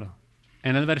ejemplo,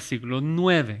 en el versículo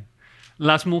 9,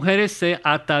 las mujeres se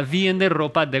atavíen de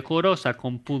ropa decorosa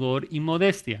con pudor y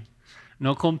modestia,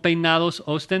 no con peinados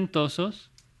ostentosos,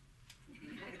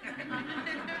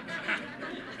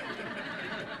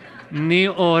 ni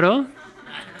oro,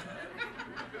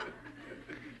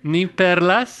 ni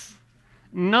perlas.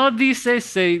 No dice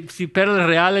si perlas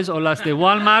reales o las de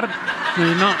Walmart,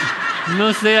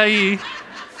 no sé ahí.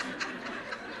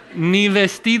 Ni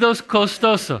vestidos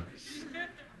costosos.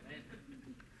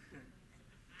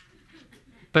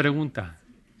 Pregunta,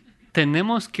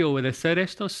 ¿tenemos que obedecer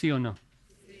esto, sí o no?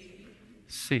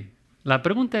 Sí. La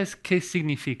pregunta es, ¿qué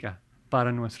significa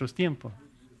para nuestros tiempos?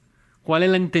 ¿Cuál es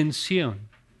la intención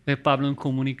de Pablo en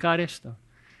comunicar esto?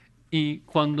 Y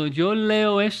cuando yo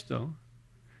leo esto,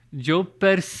 yo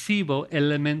percibo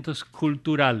elementos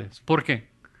culturales. ¿Por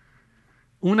qué?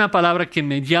 Una palabra que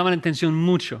me llama la atención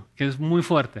mucho, que es muy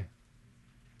fuerte.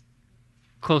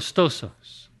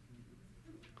 Costosos.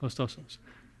 Costosos.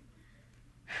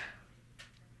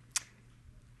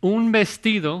 Un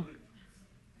vestido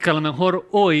que a lo mejor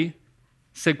hoy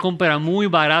se compra muy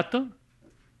barato,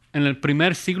 en el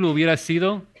primer siglo hubiera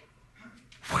sido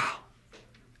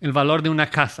el valor de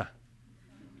una casa.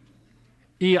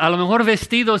 Y a lo mejor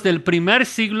vestidos del primer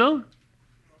siglo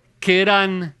que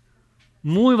eran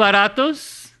muy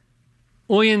baratos,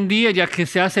 hoy en día, ya que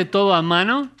se hace todo a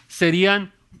mano,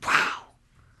 serían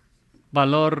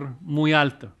valor muy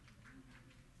alto.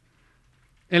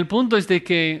 El punto es de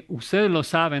que, ustedes lo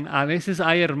saben, a veces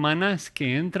hay hermanas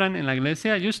que entran en la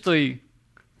iglesia, yo estoy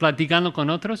platicando con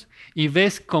otros y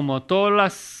ves como todas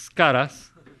las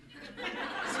caras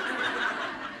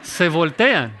se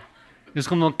voltean. Es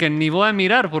como que ni voy a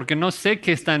mirar porque no sé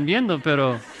qué están viendo,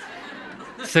 pero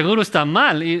seguro está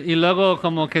mal. Y luego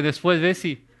como que después ves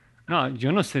y No,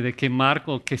 yo no sé de qué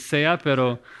marca o qué sea,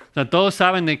 pero o sea, todos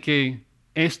saben de que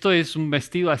esto es un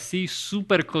vestido así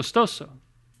súper costoso.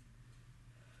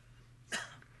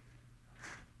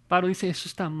 Pablo dice, eso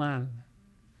está mal.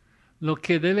 Lo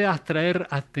que debe atraer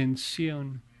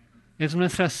atención es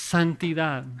nuestra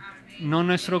santidad, no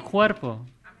nuestro cuerpo.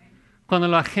 Cuando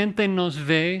la gente nos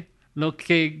ve, lo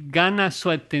que gana su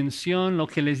atención, lo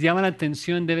que les llama la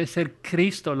atención debe ser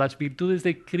Cristo, las virtudes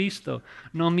de Cristo,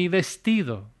 no mi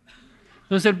vestido.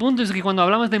 Entonces el punto es que cuando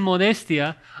hablamos de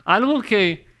modestia, algo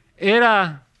que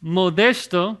era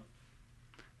modesto,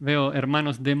 veo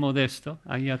hermanos de modesto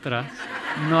ahí atrás,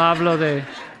 no hablo de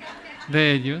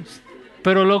ellos,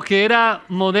 pero lo que era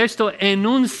modesto en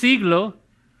un siglo,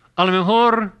 a lo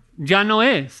mejor ya no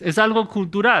es algo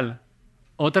cultural.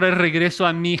 Otra vez regreso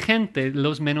a mi gente,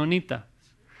 los menonitas.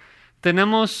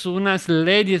 Tenemos unas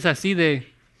leyes así de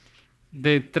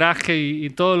traje y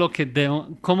todo lo que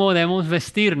cómo debemos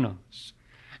vestirnos.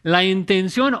 La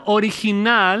intención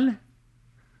original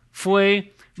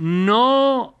fue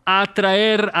no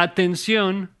atraer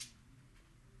atención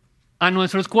a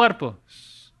nuestros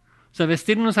cuerpos. O sea,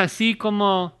 vestirnos así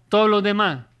como todo lo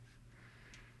demás.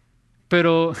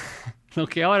 Pero lo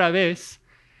que ahora ves,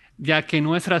 ya que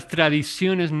nuestras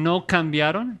tradiciones no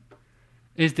cambiaron,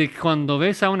 es de cuando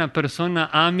ves a una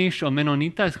persona Amish o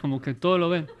menonita, es como que todo lo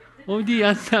ven. Oye,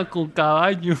 anda con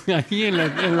caballo ahí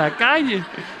en la calle.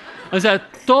 O sea,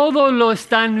 todo lo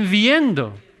están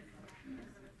viendo.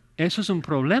 Eso es un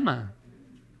problema.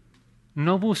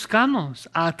 No buscamos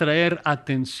atraer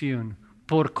atención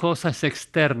por cosas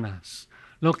externas.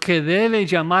 Lo que debe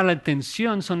llamar la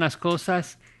atención son las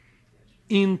cosas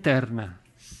internas.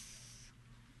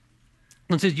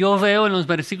 Entonces yo veo en los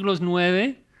versículos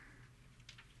 9,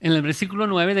 en el versículo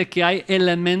 9, de que hay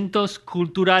elementos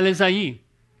culturales allí.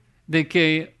 De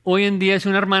que hoy en día si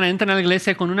una hermana entra a la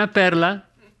iglesia con una perla,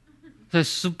 entonces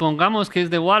supongamos que es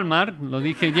de Walmart, lo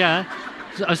dije ya,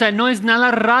 o sea, no es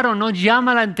nada raro, no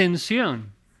llama la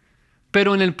atención.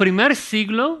 Pero en el primer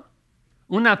siglo,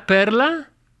 una perla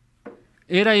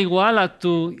era igual a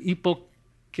tu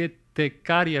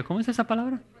hipotecaria. ¿Cómo es esa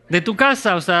palabra? De tu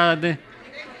casa, o sea, de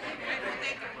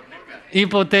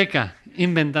hipoteca.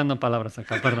 Inventando palabras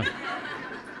acá, perdón.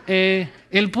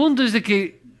 El punto es de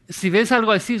que si ves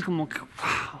algo así, es como que,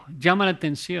 wow, llama la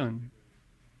atención.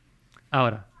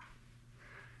 Ahora,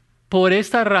 por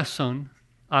esta razón,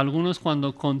 algunos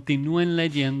cuando continúen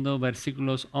leyendo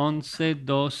versículos 11,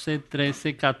 12,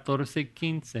 13, 14,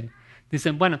 15,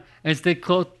 dicen, bueno,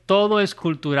 todo es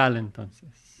cultural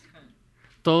entonces.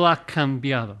 Todo ha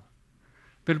cambiado.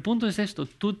 Pero el punto es esto,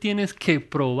 tú tienes que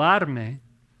probarme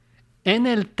en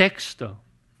el texto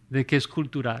de que es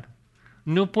cultural.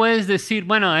 No puedes decir,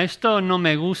 bueno, esto no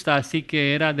me gusta, así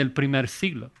que era del primer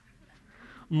siglo.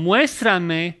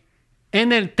 Muéstrame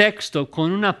en el texto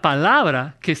con una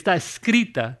palabra que está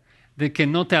escrita de que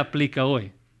no te aplica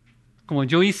hoy. Como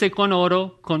yo hice con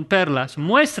oro, con perlas,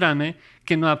 muéstrame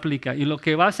que no aplica. Y lo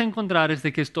que vas a encontrar es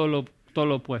de que es todo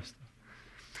lo opuesto.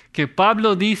 Que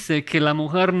Pablo dice que la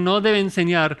mujer no debe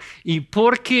enseñar. ¿Y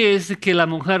por qué es que la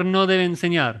mujer no debe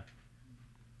enseñar?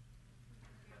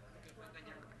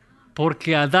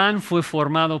 Porque Adán fue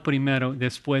formado primero,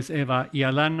 después Eva, y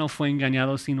Adán no fue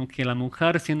engañado, sino que la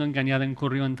mujer siendo engañada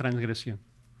incurrió en transgresión.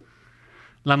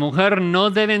 La mujer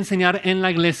no debe enseñar en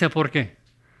la iglesia, ¿por qué?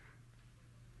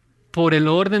 Por el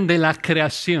orden de la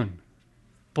creación.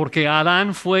 Porque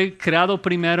Adán fue creado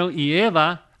primero y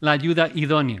Eva la ayuda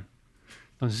idónea.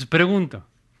 Entonces pregunto,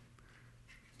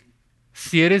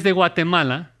 si eres de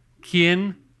Guatemala,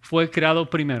 ¿quién fue creado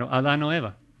primero, Adán o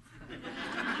Eva?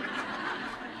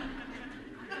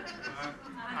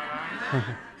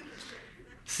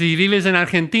 Si vives en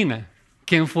Argentina,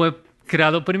 ¿quién fue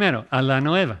creado primero? Adán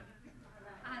o Eva.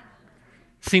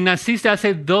 Si naciste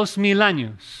hace 2000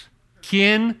 años,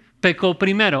 ¿quién pecó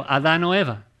primero? Adán o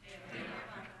Eva.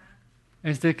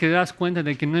 Es de que te das cuenta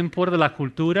de que no importa la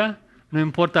cultura, no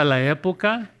importa la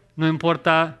época, no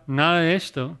importa nada de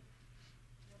esto.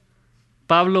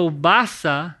 Pablo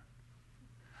basa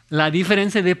la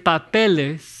diferencia de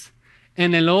papeles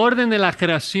en el orden de la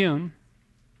creación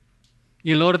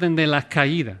y el orden de la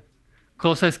caída,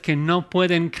 cosas que no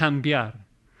pueden cambiar,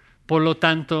 por lo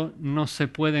tanto no se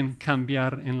pueden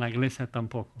cambiar en la iglesia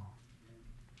tampoco.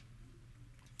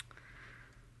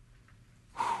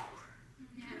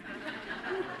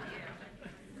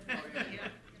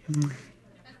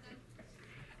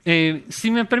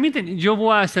 Si me permiten, yo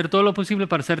voy a hacer todo lo posible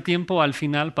para hacer tiempo al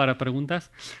final para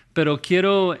preguntas, pero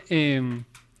quiero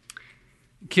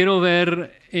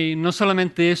ver no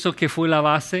solamente eso que fue la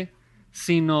base,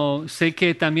 sino sé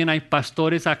que también hay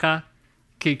pastores acá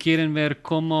que quieren ver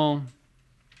cómo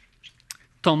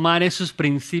tomar esos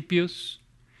principios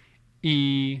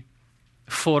y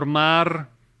formar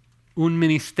un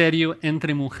ministerio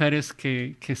entre mujeres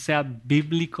que sea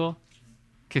bíblico,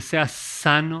 que sea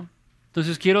sano.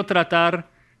 Entonces quiero tratar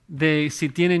de, si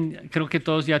tienen, creo que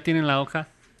todos ya tienen la hoja,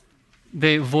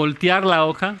 de voltear la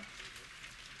hoja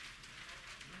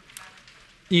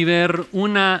y ver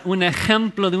un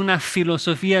ejemplo de una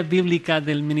filosofía bíblica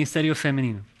del ministerio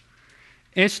femenino.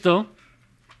 Esto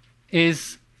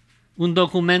es un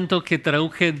documento que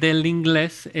traduje del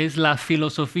inglés, es la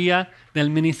filosofía del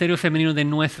ministerio femenino de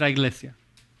nuestra iglesia.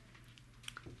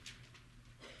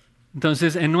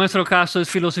 Entonces, en nuestro caso es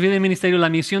filosofía del ministerio, la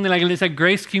misión de la iglesia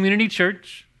Grace Community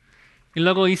Church. Y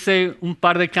luego hice un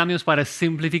par de cambios para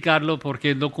simplificarlo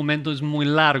porque el documento es muy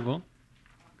largo.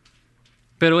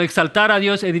 Pero exaltar a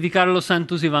Dios, edificar a los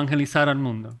santos y evangelizar al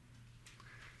mundo.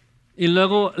 Y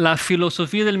luego la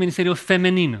filosofía del ministerio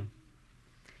femenino.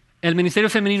 El ministerio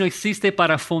femenino existe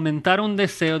para fomentar un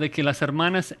deseo de que las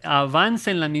hermanas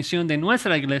avancen la misión de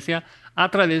nuestra iglesia a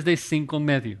través de 5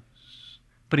 medios.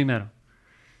 Primero,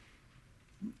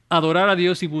 adorar a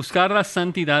Dios y buscar la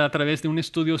santidad a través de un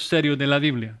estudio serio de la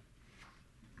Biblia.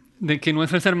 De que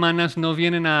nuestras hermanas no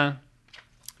vienen a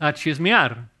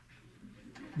chismear,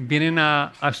 vienen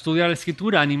a estudiar la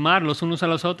Escritura, a animar los unos a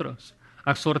los otros, a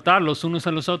exhortar los unos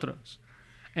a los otros.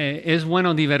 Es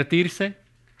bueno divertirse,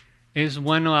 es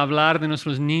bueno hablar de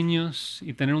nuestros niños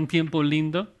y tener un tiempo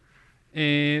lindo,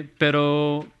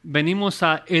 pero venimos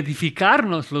a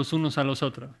edificarnos los unos a los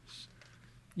otros.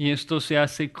 Y esto se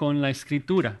hace con la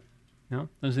Escritura, ¿no?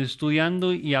 Entonces,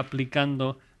 estudiando y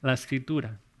aplicando la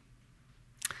Escritura.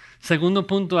 Segundo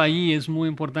punto ahí es muy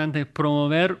importante,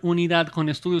 promover unidad con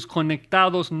estudios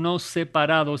conectados, no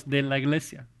separados de la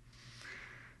iglesia.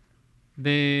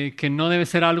 De que no debe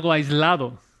ser algo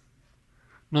aislado,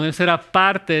 no debe ser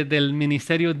aparte del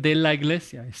ministerio de la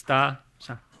iglesia.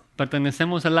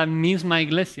 Pertenecemos a la misma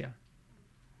iglesia.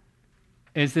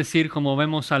 Es decir, como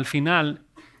vemos al final,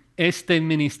 este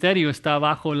ministerio está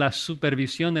bajo la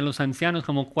supervisión de los ancianos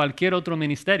como cualquier otro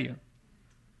ministerio.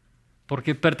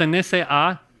 Porque pertenece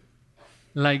a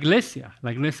la iglesia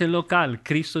local.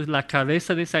 Cristo es la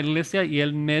cabeza de esa iglesia y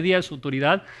Él media su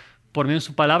autoridad por medio de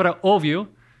su palabra, obvio,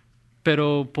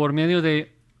 pero por medio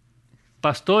de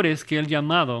pastores que Él ha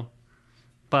llamado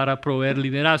para proveer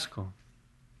liderazgo.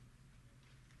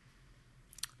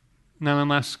 Nada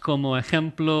más como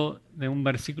ejemplo de un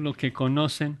versículo que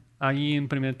conocen, ahí en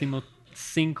 1 Timoteo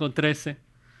 5:13,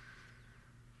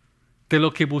 de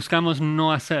lo que buscamos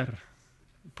no hacer,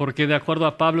 porque de acuerdo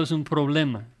a Pablo es un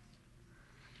problema.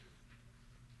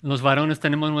 Los varones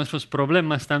tenemos nuestros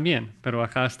problemas también, pero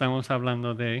acá estamos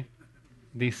hablando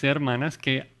dice hermanas,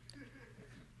 que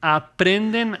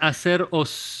aprenden a ser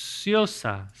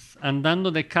ociosas,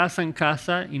 andando de casa en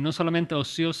casa, y no solamente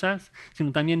ociosas,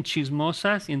 sino también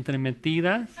chismosas y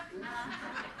entremetidas.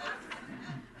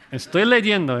 Estoy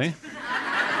leyendo,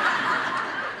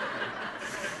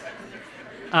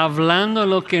 hablando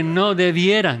lo que no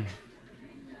debieran.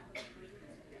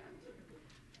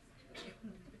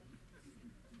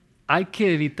 Hay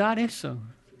que evitar eso.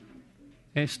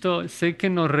 Esto, sé que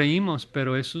nos reímos,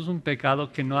 pero eso es un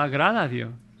pecado que no agrada a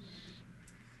Dios.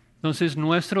 Entonces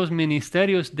nuestros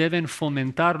ministerios deben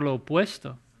fomentar lo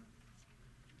opuesto.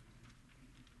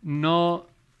 No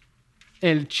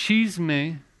el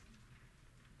chisme,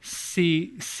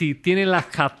 si tiene la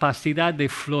capacidad de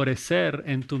florecer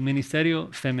en tu ministerio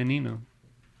femenino,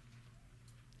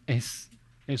 es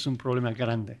un problema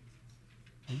grande.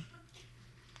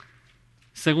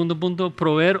 Segundo punto,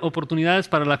 proveer oportunidades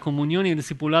para la comunión y el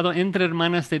discipulado entre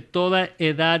hermanas de toda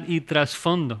edad y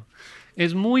trasfondo.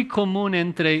 Es muy común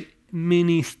entre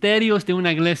ministerios de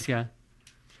una iglesia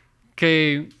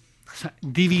que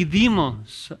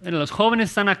dividimos. Los jóvenes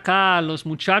están acá, los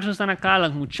muchachos están acá,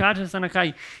 las muchachas están acá,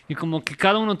 y como que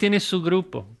cada uno tiene su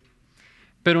grupo.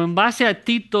 Pero en base a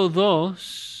Tito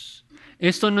 2,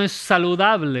 esto no es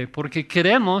saludable porque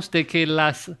queremos de que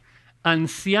las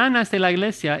ancianas de la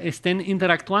iglesia estén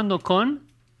interactuando con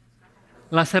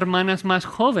las hermanas más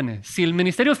jóvenes. Si el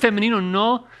ministerio femenino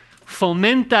no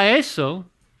fomenta eso,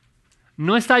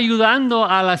 no está ayudando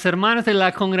a las hermanas de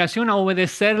la congregación a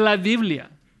obedecer la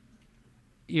Biblia.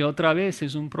 Y otra vez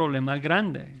es un problema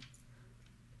grande.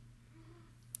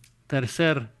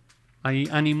 Tercer,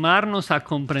 animarnos a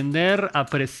comprender,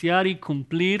 apreciar y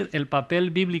cumplir el papel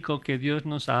bíblico que Dios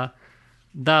nos ha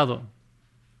dado.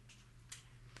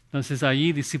 Entonces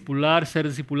allí discipular, ser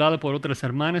discipulado por otras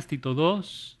hermanas, Tito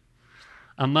 2.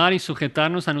 Amar y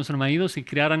sujetarnos a nuestros maridos y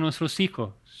criar a nuestros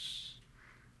hijos,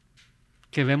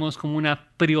 que vemos como una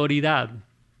prioridad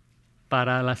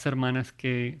para las hermanas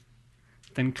que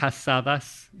estén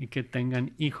casadas y que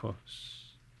tengan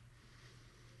hijos.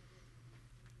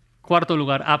 Cuarto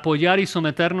lugar, apoyar y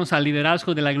someternos al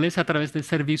liderazgo de la iglesia a través del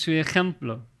servicio y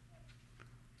ejemplo.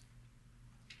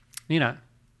 Mira,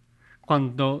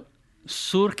 cuando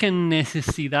surgen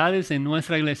necesidades en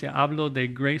nuestra iglesia, hablo de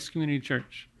Grace Community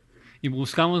Church, y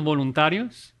buscamos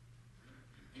voluntarios,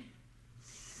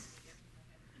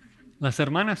 las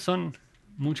hermanas son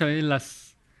muchas veces las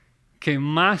que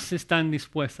más están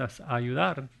dispuestas a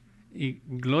ayudar. Y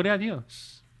gloria a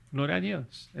Dios, gloria a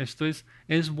Dios. Esto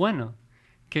es bueno,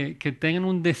 que tengan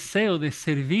un deseo de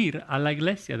servir a la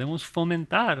iglesia. Debemos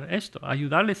fomentar esto,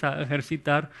 ayudarles a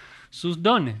ejercitar sus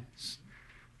dones.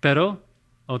 Pero,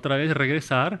 otra vez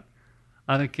regresar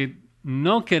a que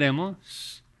no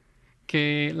queremos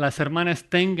que las hermanas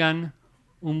tengan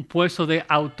un puesto de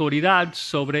autoridad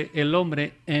sobre el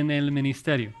hombre en el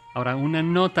ministerio. Ahora, una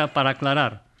nota para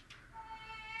aclarar.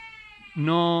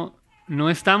 No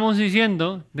estamos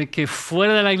diciendo de que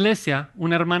fuera de la iglesia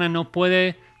una hermana no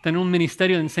puede tener un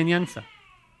ministerio de enseñanza.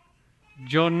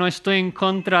 Yo no estoy en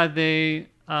contra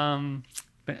de,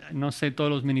 no sé, todos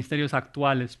los ministerios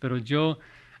actuales, pero yo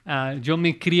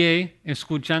me crié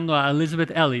escuchando a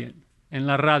Elizabeth Elliot en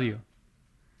la radio.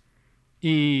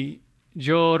 Y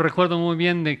yo recuerdo muy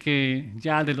bien de que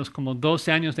ya de los como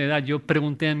 12 años de edad yo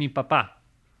pregunté a mi papá,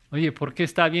 oye, ¿por qué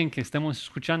está bien que estemos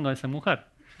escuchando a esa mujer?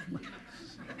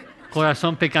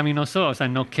 Corazón pecaminoso, o sea,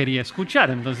 no quería escuchar.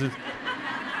 Entonces,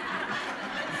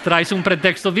 traes un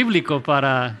pretexto bíblico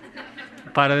para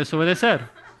desobedecer.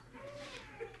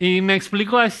 Y me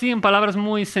explicó así en palabras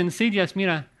muy sencillas,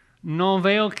 mira, no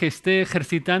veo que esté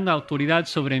ejercitando autoridad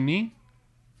sobre mí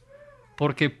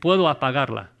porque puedo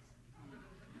apagarla.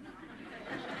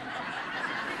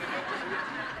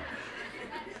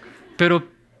 Pero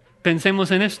pensemos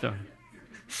en esto.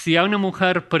 Si hay una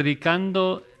mujer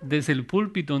predicando desde el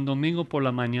púlpito un domingo por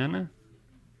la mañana,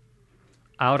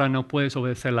 ahora no puedes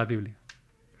obedecer la Biblia.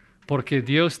 Porque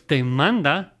Dios te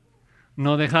manda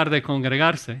no dejar de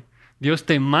congregarse. Dios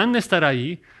te manda estar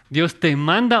ahí. Dios te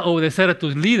manda obedecer a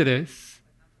tus líderes.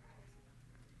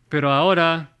 Pero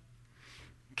ahora,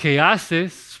 ¿qué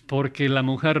haces? Porque la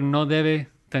mujer no debe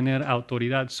tener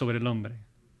autoridad sobre el hombre.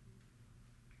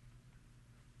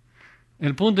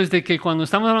 El punto es de que cuando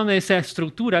estamos hablando de esa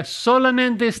estructura,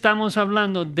 solamente estamos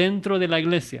hablando dentro de la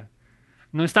iglesia.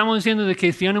 No estamos diciendo de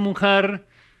que si una mujer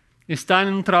está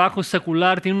en un trabajo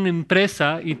secular, tiene una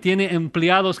empresa y tiene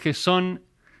empleados que son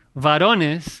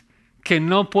varones, que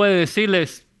no puede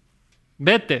decirles,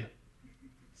 vete,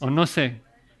 o no sé.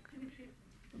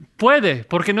 Puede,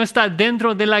 porque no está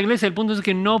dentro de la iglesia. El punto es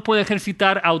que no puede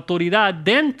ejercitar autoridad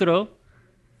dentro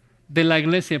de la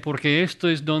iglesia, porque esto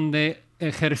es donde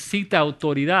ejercita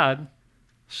autoridad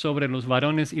sobre los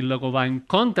varones y luego va en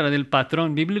contra del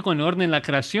patrón bíblico en orden de la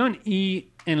creación y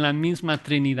en la misma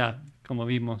Trinidad, como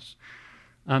vimos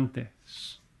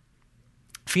antes.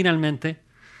 Finalmente,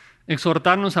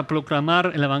 exhortarnos a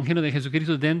proclamar el Evangelio de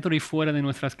Jesucristo dentro y fuera de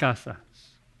nuestras casas.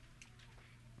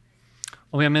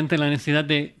 Obviamente la necesidad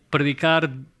de predicar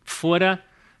fuera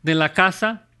de la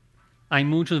casa, hay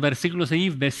muchos versículos ahí,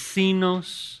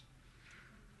 vecinos.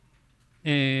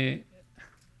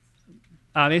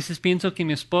 A veces pienso que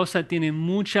mi esposa tiene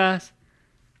muchas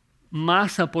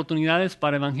más oportunidades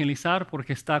para evangelizar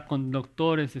porque está con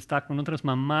doctores, está con otras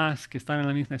mamás que están en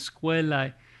la misma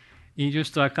escuela y yo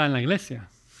estoy acá en la iglesia.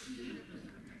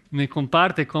 Me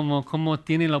comparte cómo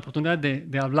tiene la oportunidad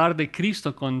de hablar de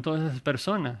Cristo con todas esas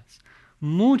personas.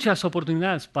 Muchas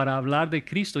oportunidades para hablar de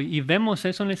Cristo y vemos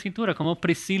eso en la Escritura, como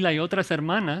Priscila y otras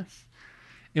hermanas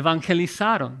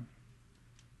evangelizaron.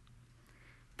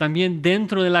 También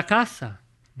dentro de la casa,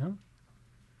 ¿no?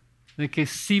 De que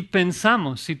si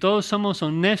pensamos, si todos somos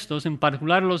honestos, en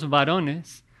particular los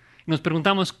varones, nos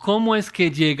preguntamos cómo es que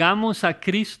llegamos a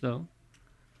Cristo,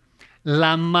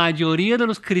 la mayoría de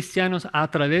los cristianos a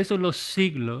través de los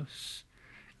siglos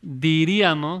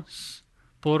diríamos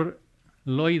por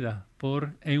Loida,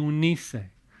 por Eunice,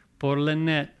 por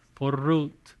Lynette, por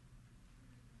Ruth,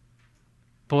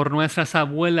 por nuestras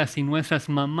abuelas y nuestras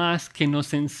mamás que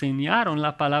nos enseñaron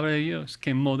la palabra de Dios,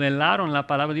 que modelaron la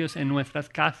palabra de Dios en nuestras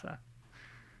casas.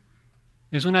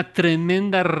 Es una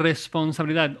tremenda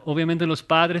responsabilidad. Obviamente los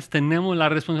padres tenemos la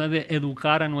responsabilidad de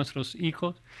educar a nuestros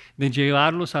hijos, de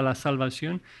llevarlos a la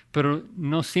salvación, pero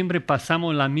no siempre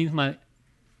pasamos la misma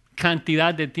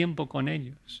cantidad de tiempo con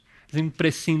ellos. Es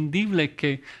imprescindible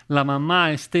que la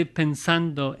mamá esté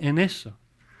pensando en eso.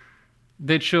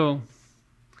 De hecho,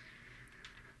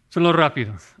 solo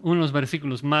rápido, uno de los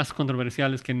versículos más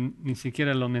controversiales que ni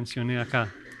siquiera lo mencioné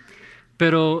acá.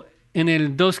 Pero en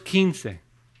el 2:15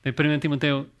 de 1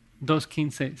 Timoteo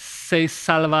 2:15, se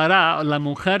salvará, la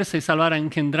mujer se salvará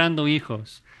engendrando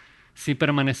hijos, si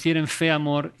permaneciera en fe,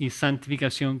 amor y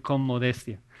santificación con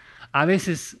modestia. A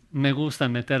veces me gusta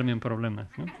meterme en problemas,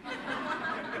 ¿no?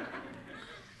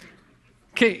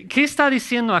 ¿Qué está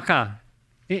diciendo acá?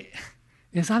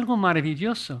 Es algo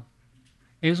maravilloso.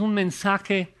 Es un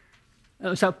mensaje.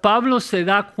 O sea, Pablo se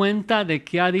da cuenta de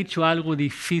que ha dicho algo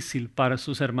difícil para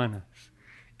sus hermanas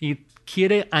y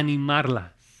quiere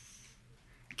animarlas,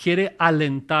 quiere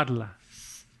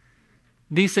alentarlas.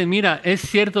 Dice, mira, es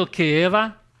cierto que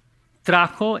Eva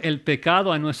trajo el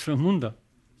pecado a nuestro mundo.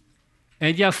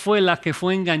 Ella fue la que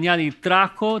fue engañada y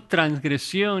trajo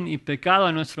transgresión y pecado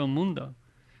a nuestro mundo.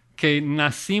 Que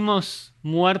nacimos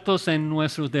muertos en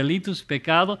nuestros delitos y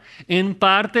pecados, en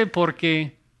parte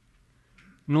porque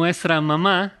nuestra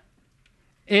mamá,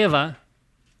 Eva,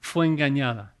 fue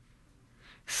engañada.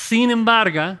 Sin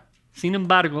embargo,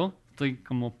 estoy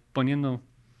como poniendo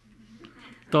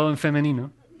todo en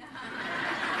femenino.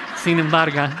 Sin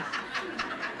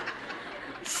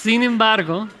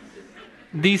embargo,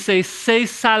 dice, se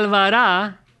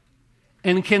salvará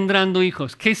engendrando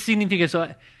hijos. ¿Qué significa eso?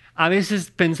 A veces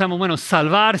pensamos, bueno,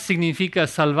 salvar significa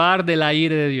salvar de la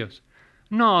ira de Dios.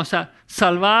 No, o sea,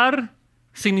 salvar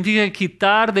significa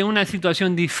quitar de una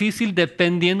situación difícil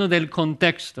dependiendo del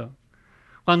contexto.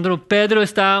 Cuando Pedro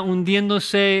está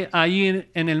hundiéndose ahí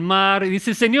en el mar y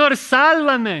dice, Señor,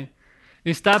 sálvame,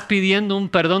 ¿está pidiendo un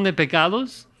perdón de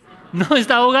pecados? No,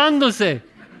 está ahogándose.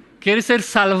 Quiere ser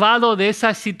salvado de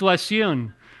esa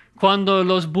situación. Cuando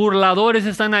los burladores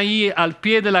están ahí al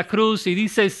pie de la cruz y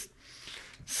dices,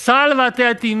 sálvate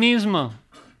a ti mismo.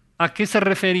 ¿A qué se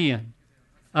referían?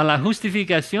 ¿A la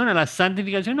justificación, a la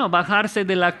santificación? No, bajarse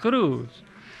de la cruz.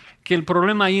 Que el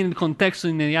problema ahí en el contexto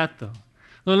inmediato.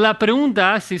 La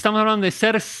pregunta, si estamos hablando de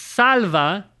ser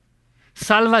salva,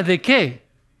 ¿salva de qué?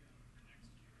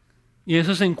 Y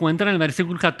eso se encuentra en el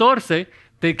versículo 14,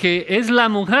 de que es la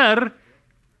mujer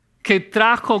que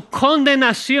trajo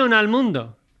condenación al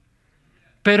mundo.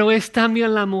 Pero es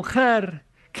también la mujer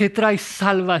que trae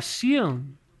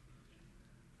salvación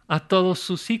a todos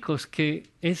sus hijos,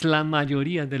 que es la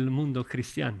mayoría del mundo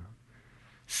cristiano.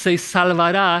 Se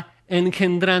salvará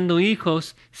engendrando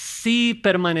hijos si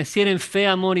permaneciera en fe,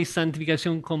 amor y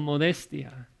santificación con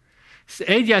modestia.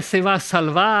 Ella se va a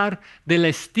salvar del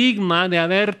estigma de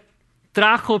haber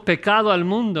trajo pecado al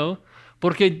mundo,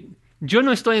 porque yo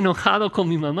no estoy enojado con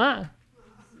mi mamá.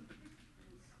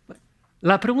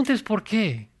 La pregunta es ¿por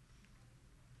qué?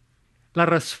 La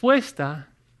respuesta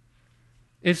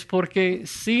es porque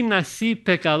sí nací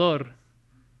pecador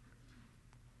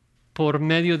por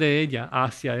medio de ella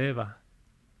hacia Eva.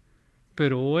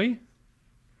 Pero hoy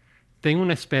tengo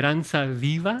una esperanza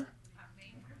viva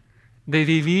de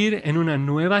vivir en una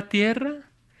nueva tierra,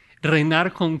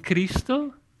 reinar con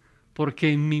Cristo,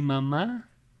 porque mi mamá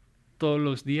todos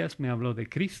los días me habló de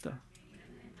Cristo.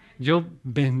 Yo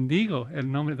bendigo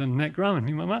el nombre de Annette Grauman,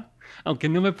 mi mamá, aunque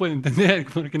no me puede entender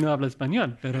porque no habla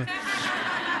español, pero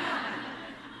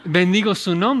bendigo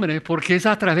su nombre porque es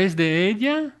a través de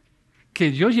ella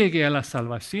que yo llegué a la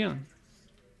salvación.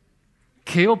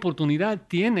 ¿Qué oportunidad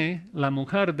tiene la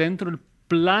mujer dentro del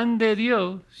plan de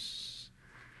Dios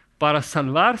para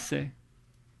salvarse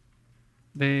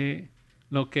de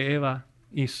lo que Eva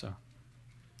hizo?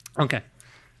 Ok,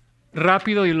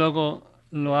 rápido y luego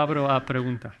lo abro a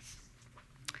preguntas.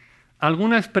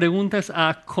 Algunas preguntas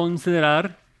a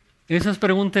considerar. Esas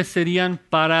preguntas serían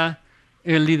para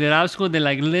el liderazgo de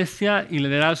la iglesia y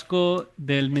liderazgo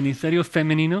del ministerio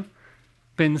femenino,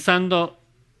 pensando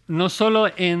no solo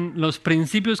en los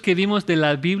principios que vimos de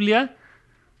la Biblia,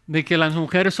 de que las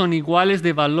mujeres son iguales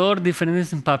de valor,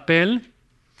 diferentes en papel,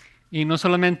 y no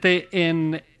solamente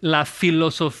en la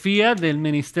filosofía del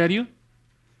ministerio,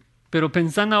 pero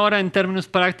pensando ahora en términos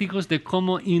prácticos de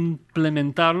cómo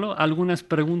implementarlo, algunas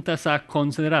preguntas a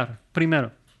considerar.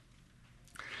 Primero,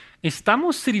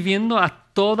 ¿estamos sirviendo a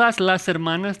todas las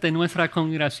hermanas de nuestra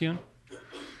congregación?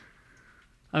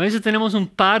 A veces tenemos un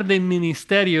par de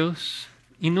ministerios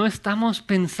y no estamos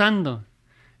pensando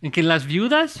en que las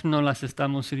viudas no las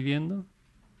estamos sirviendo.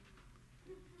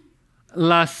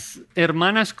 Las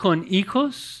hermanas con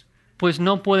hijos pues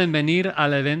no pueden venir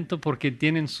al evento porque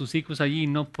tienen sus hijos allí y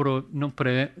no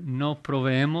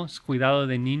proveemos cuidado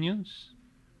de niños.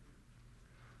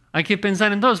 Hay que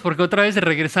pensar en todos, porque otra vez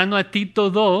regresando a Tito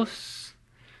 2,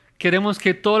 queremos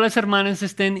que todas las hermanas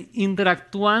estén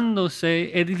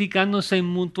interactuándose, edificándose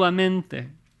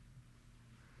mutuamente.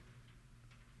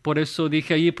 Por eso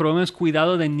dije allí, proveemos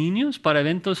cuidado de niños para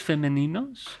eventos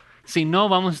femeninos. Si no,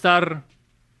 vamos a estar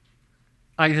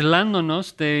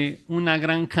aislándonos de una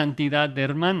gran cantidad de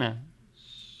hermanas.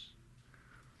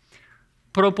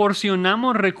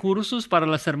 proporcionamos recursos para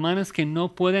las hermanas que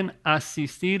no pueden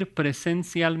asistir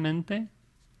presencialmente,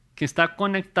 que está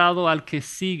conectado al que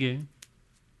sigue.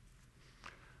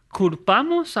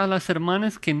 ¿Culpamos a las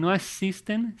hermanas que no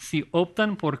asisten si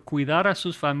optan por cuidar a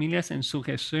sus familias en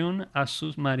sujeción a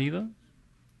sus maridos?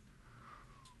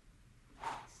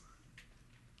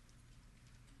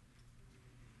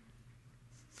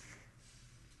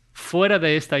 Fuera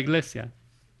de esta iglesia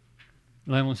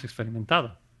lo hemos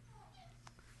experimentado.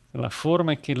 La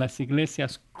forma en que las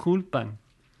iglesias culpan.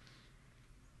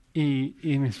 Y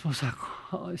mi esposa,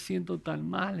 "Oh, siento tan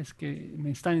mal, es que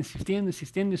me están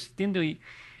insistiendo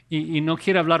y no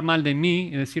quiere hablar mal de mí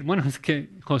y decir, bueno, es que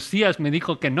Josías me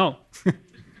dijo que no.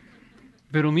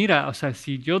 Pero mira, o sea,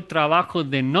 si yo trabajo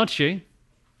de noche,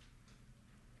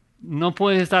 no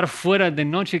puedes estar fuera de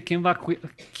noche. ¿Quién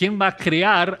va a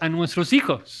criar a nuestros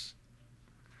hijos?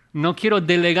 No quiero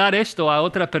delegar esto a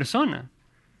otra persona.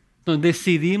 Entonces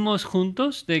decidimos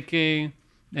juntos de que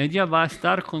ella va a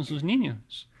estar con sus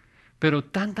niños. Pero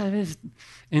tantas veces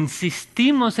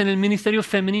insistimos en el ministerio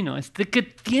femenino. Es de que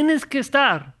tienes que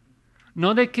estar,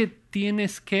 no de que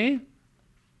tienes que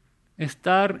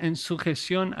estar en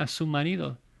sujeción a su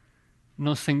marido.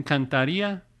 Nos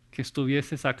encantaría que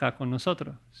estuvieses acá con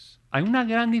nosotros. Hay una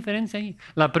gran diferencia ahí.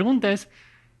 La pregunta es,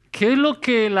 ¿qué es lo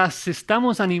que las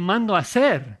estamos animando a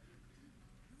hacer?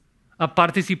 ¿A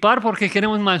participar porque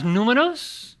queremos más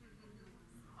números?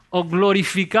 ¿O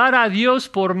glorificar a Dios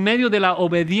por medio de la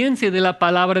obediencia de la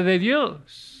palabra de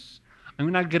Dios? Hay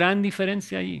una gran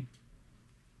diferencia ahí.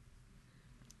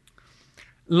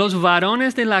 Los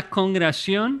varones de la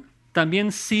congregación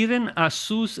también sirven a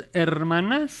sus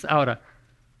hermanas. Ahora,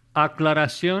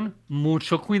 aclaración,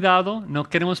 mucho cuidado. No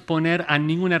queremos poner a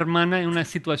ninguna hermana en una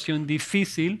situación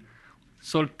difícil,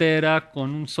 soltera, con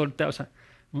un soltero. O sea,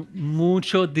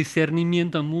 mucho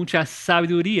discernimiento, mucha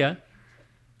sabiduría.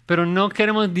 Pero no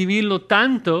queremos dividirlo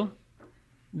tanto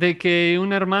de que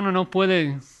un hermano no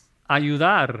puede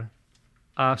ayudar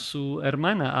a su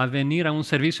hermana a venir a un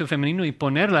servicio femenino y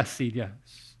poner las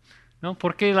sillas, ¿no?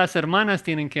 Porque las hermanas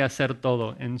tienen que hacer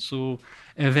todo en su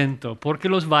evento. Porque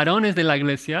los varones de la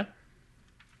iglesia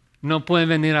no pueden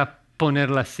venir a poner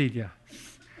las sillas.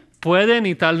 Pueden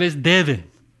y tal vez deben,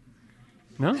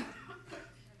 ¿no?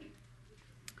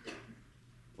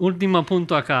 Último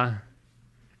punto acá.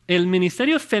 ¿El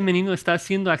ministerio femenino está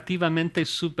siendo activamente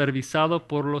supervisado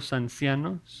por los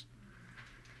ancianos?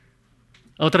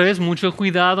 Otra vez, mucho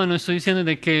cuidado, no estoy diciendo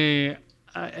de que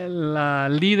la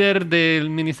líder del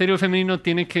ministerio femenino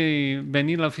tiene que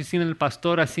venir a la oficina del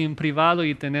pastor así en privado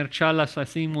y tener charlas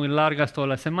así muy largas todas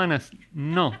las semanas.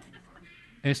 No,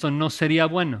 esto no sería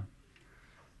bueno.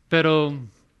 Pero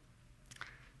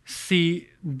si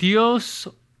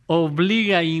Dios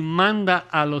obliga y manda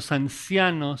a los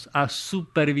ancianos a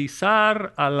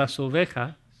supervisar a las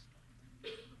ovejas,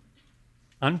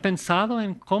 ¿han pensado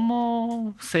en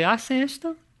cómo se hace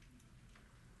esto?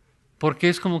 Porque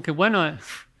es como que, bueno,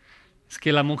 es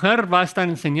que la mujer va a estar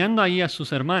enseñando ahí a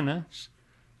sus hermanas,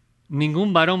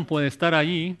 ningún varón puede estar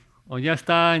allí, o ya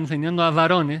está enseñando a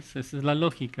varones, esa es la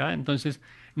lógica, entonces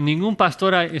ningún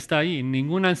pastor está ahí,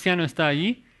 ningún anciano está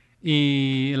allí,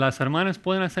 y las hermanas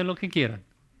pueden hacer lo que quieran.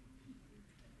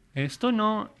 Esto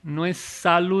no es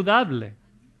saludable.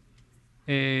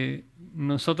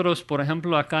 Nosotros, por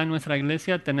ejemplo, acá en nuestra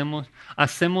iglesia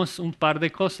hacemos un par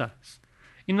de cosas.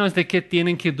 Y no es de que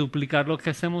tienen que duplicar lo que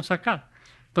hacemos acá.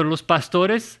 Pero los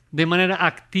pastores, de manera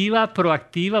activa,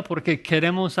 proactiva, porque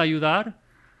queremos ayudar,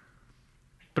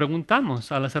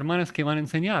 preguntamos a las hermanas que van a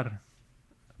enseñar.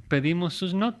 Pedimos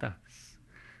sus notas.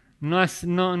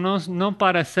 No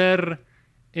para ser,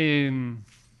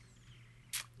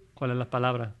 ¿cuál es la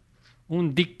palabra?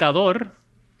 Un dictador,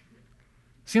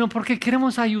 sino porque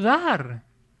queremos ayudar.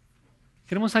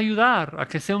 Queremos ayudar a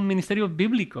que sea un ministerio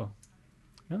bíblico,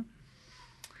 ¿no?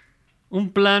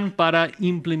 Un plan para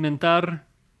implementar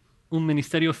un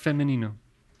ministerio femenino.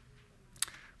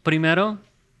 Primero,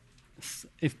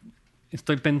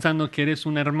 estoy pensando que eres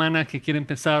una hermana que quiere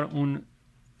empezar un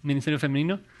ministerio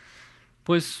femenino,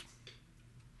 pues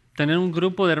tener un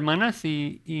grupo de hermanas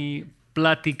y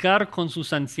platicar con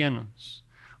sus ancianos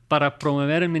para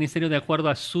promover el ministerio de acuerdo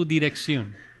a su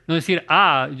dirección. No decir,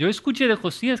 yo escuché de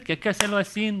Josías que hay que hacerlo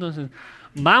así, entonces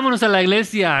vámonos a la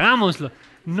iglesia, hagámoslo.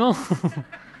 No,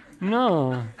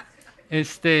 no.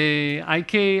 Hay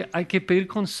que pedir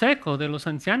consejo de los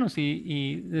ancianos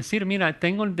y decir, mira,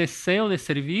 tengo el deseo de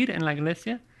servir en la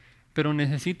iglesia, pero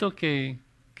necesito que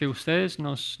ustedes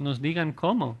nos digan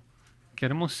cómo.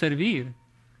 Queremos servir.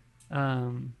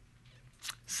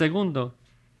 Segundo,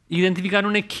 identificar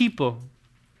un equipo.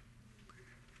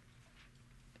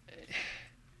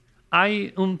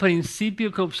 hay un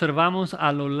principio que observamos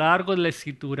a lo largo de la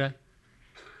Escritura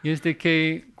y es de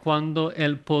que cuando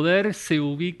el poder se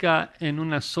ubica en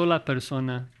una sola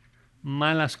persona,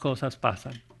 malas cosas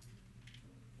pasan.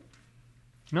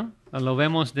 ¿No? Lo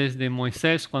vemos desde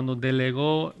Moisés cuando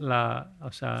delegó la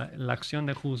acción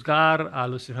de juzgar a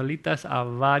los israelitas a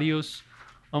varios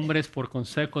hombres por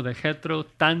consejo de Jetro,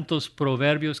 tantos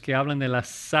proverbios que hablan de la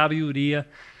sabiduría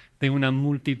de una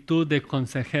multitud de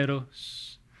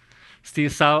consejeros. Si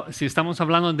estamos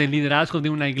hablando del liderazgo de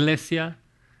una iglesia,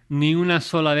 ni una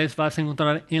sola vez vas a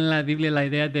encontrar en la Biblia la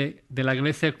idea de la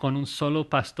iglesia con un solo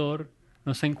pastor.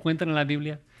 No se encuentra en la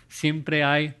Biblia. Siempre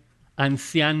hay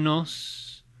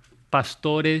ancianos,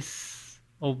 pastores,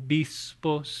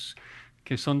 obispos,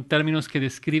 que son términos que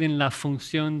describen la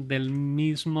función del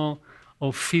mismo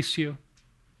oficio.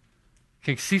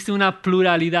 Que existe una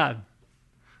pluralidad.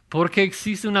 ¿Por qué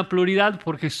existe una pluralidad?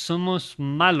 Porque somos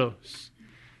malos.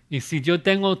 Y si yo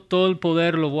tengo todo el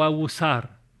poder, lo voy a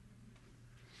usar.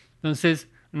 Entonces,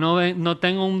 no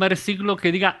tengo un versículo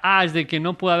que diga, es de que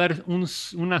no puede haber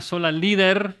una sola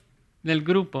líder del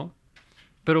grupo.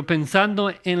 Pero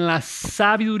pensando en la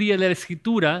sabiduría de la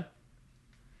Escritura,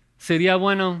 sería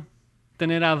bueno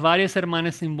tener a varias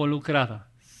hermanas involucradas.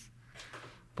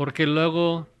 Porque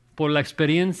luego, por la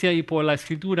experiencia y por la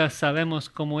Escritura, sabemos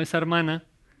cómo esa hermana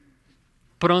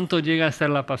pronto llega a ser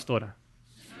la pastora.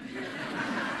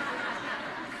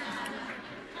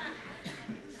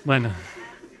 Bueno,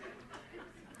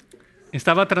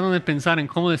 estaba tratando de pensar en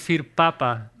cómo decir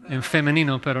papa en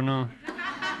femenino, pero no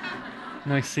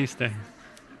existe.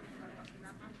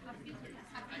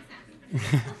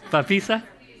 ¿Papisa?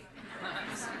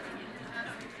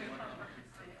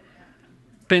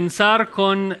 Pensar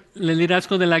con el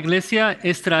liderazgo de la iglesia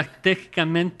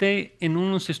estratégicamente en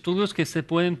unos estudios que se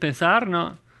pueden empezar,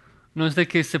 no es de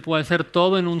que se pueda hacer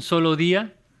todo en un solo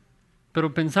día,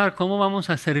 pero pensar cómo vamos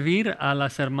a servir a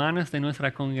las hermanas de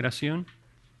nuestra congregación.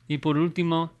 Y por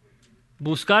último,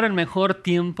 buscar el mejor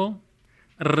tiempo,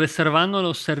 reservando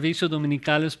los servicios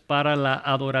dominicales para la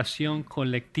adoración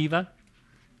colectiva.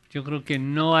 Yo creo que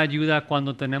no ayuda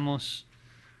cuando tenemos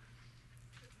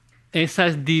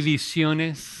esas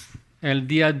divisiones el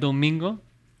día domingo,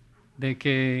 de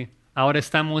que ahora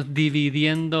estamos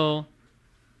dividiendo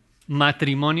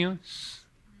matrimonios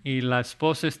y la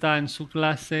esposa está en su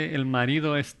clase, el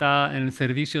marido está en el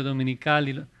servicio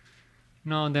dominical.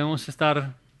 No, debemos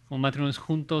estar con matrimonios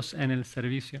juntos en el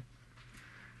servicio.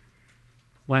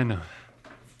 Bueno.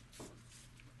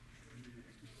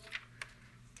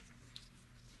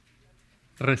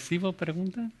 ¿Recibo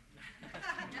pregunta?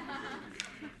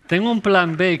 Tengo un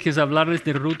plan B que es hablarles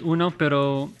de Ruth 1,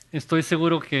 pero estoy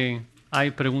seguro que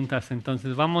hay preguntas.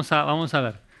 Entonces vamos a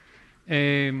ver.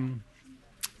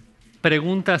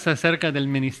 Preguntas acerca del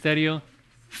ministerio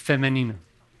femenino.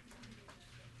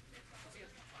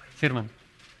 Sí, hermano.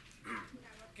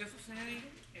 ¿Qué sucede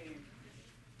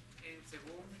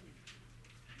según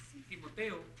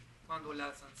Timoteo cuando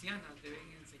las ancianas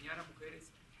deben enseñar a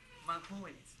mujeres más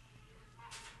jóvenes?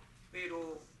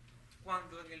 Pero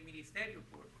cuando en el ministerio,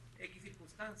 por X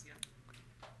circunstancia,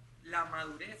 la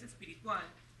madurez espiritual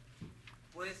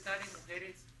puede estar en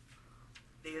mujeres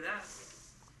de edad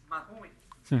más jóvenes,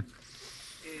 Sí.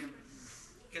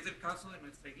 Que es el caso de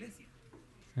nuestra iglesia,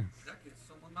 ¿verdad? Que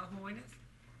somos más jóvenes,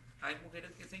 hay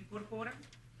mujeres que se incorporan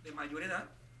de mayor edad,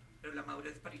 pero la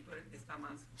madurez espiritual está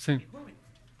más en jóvenes.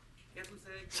 ¿Qué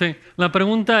sucede? Sí, la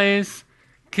pregunta es,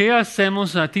 ¿qué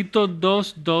hacemos? A Tito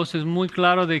 2:2 es muy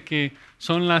claro de que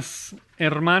son las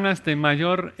hermanas de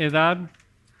mayor edad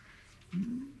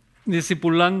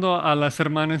discipulando a las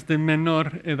hermanas de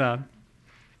menor edad.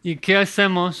 ¿Y qué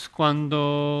hacemos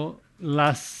cuando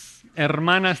las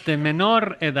hermanas de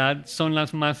menor edad son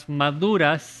las más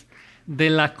maduras de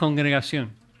la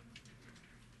congregación?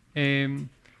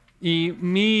 Y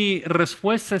mi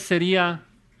respuesta sería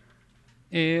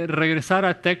regresar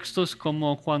a textos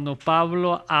como cuando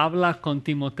Pablo habla con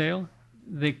Timoteo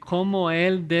de cómo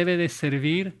él debe de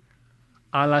servir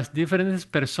a las diferentes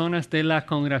personas de la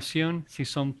congregación, si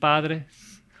son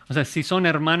padres, o sea, si son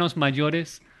hermanos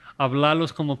mayores,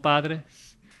 hablarlos como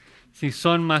padres, si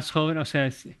son más jóvenes, o sea,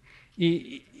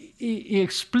 y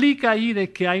explica ahí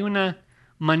de que hay una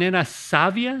manera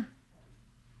sabia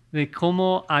de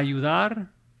cómo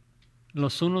ayudar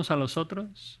los unos a los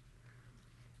otros.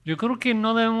 Yo creo que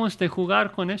no debemos de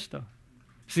jugar con esto.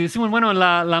 Si decimos, bueno,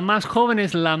 la más joven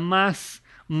es la más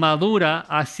madura,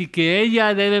 así que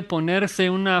ella debe ponerse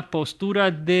en una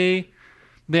postura de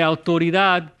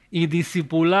autoridad y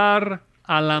discipular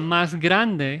a la más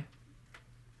grande.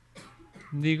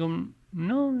 Digo,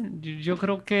 No, yo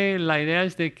creo que la idea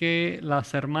es de que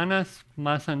las hermanas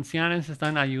más ancianas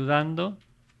están ayudando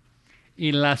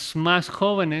y las más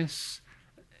jóvenes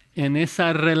en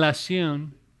esa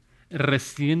relación,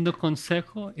 recibiendo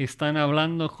consejo, están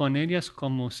hablando con ellas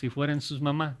como si fueran sus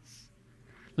mamás.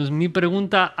 Entonces mi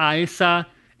pregunta a esa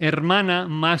hermana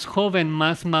más joven,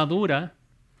 más madura,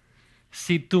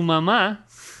 si tu mamá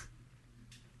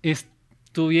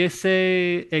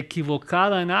estuviese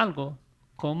equivocada en algo,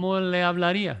 ¿cómo le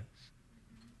hablarías?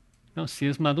 No, si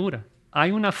es madura.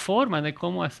 Hay una forma de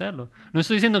cómo hacerlo. No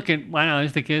estoy diciendo que, bueno,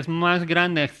 desde que es más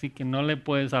grande, así que no le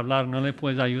puedes hablar, no le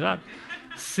puedes ayudar.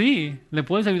 Sí, le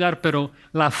puedes ayudar, pero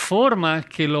la forma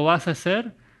que lo vas a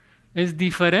hacer es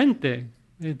diferente.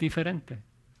 Es diferente.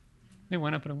 Qué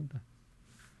buena pregunta.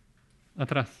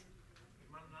 Atrás.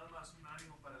 Hermano, nada más un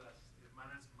ánimo para las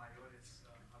hermanas mayores.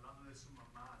 Hablando de su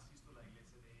mamá, asisto a la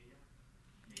iglesia de ella.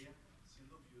 Ella,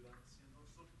 siendo viuda, siendo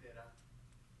soltera,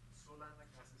 sola en la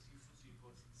casa sin sus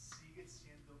hijos, sigue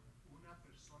siendo una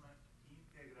persona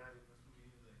integral en nuestro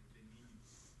medio de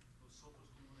niños. Nosotros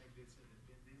como una iglesia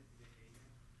depende de ella.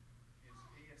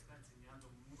 Ella está enseñando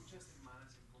muchas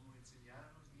semanas en cómo enseñar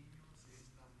a los niños. Ella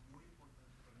está muy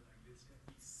importante para la iglesia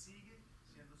y sigue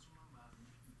siendo su mamá.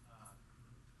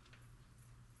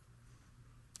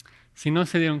 Si no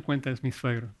se dieron cuenta, es mi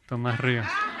suegro, Tomás Ríos.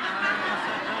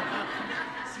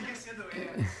 Sigue siendo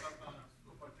ella.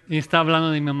 Y está hablando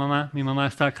de mi mamá. Mi mamá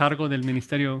está a cargo del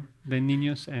ministerio de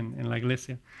niños en la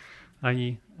iglesia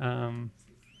allí.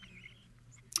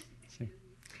 Sí.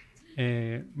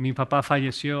 Mi papá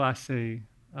falleció hace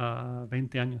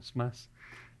 20 años más.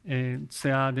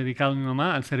 Se ha dedicado mi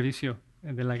mamá al servicio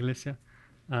de la iglesia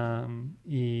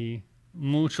y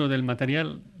mucho del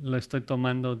material lo estoy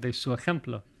tomando de su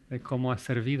ejemplo, de cómo ha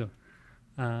servido.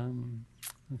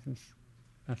 Entonces,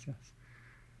 gracias.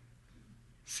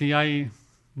 Sí hay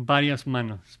varias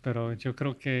manos, pero yo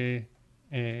creo que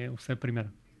usted primero.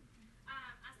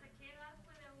 ¿Hasta qué edad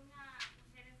puede una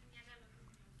mujer enseñarle a los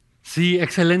niños? Sí,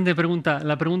 excelente pregunta.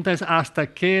 La pregunta es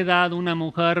 ¿hasta qué edad una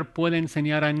mujer puede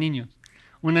enseñar a niños?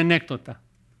 Una anécdota.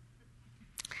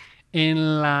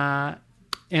 En la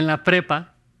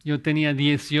prepa, yo tenía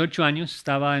 18 años,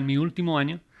 estaba en mi último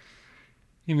año,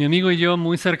 y mi amigo y yo,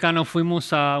 muy cercano,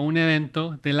 fuimos a un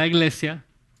evento de la iglesia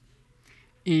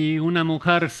y una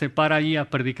mujer se para allí a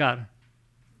predicar.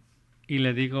 Y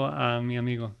le digo a mi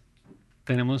amigo,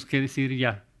 tenemos que decir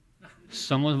ya,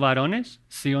 ¿somos varones?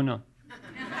 ¿Sí o no?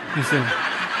 Dice,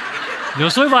 yo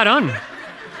soy varón.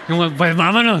 Como, pues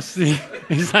vámonos. Y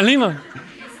salimos.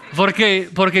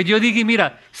 Porque yo dije,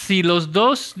 mira, si los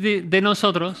dos de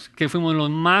nosotros, que fuimos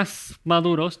los más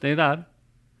maduros de edad,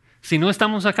 si no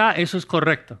estamos acá, eso es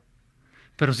correcto.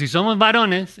 Pero si somos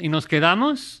varones y nos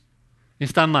quedamos,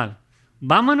 está mal.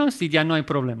 Vámonos y ya no hay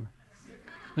problema.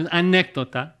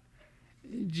 Anécdota.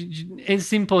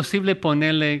 Es imposible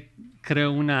ponerle,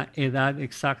 creo, una edad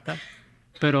exacta,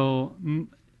 pero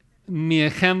mi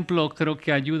ejemplo creo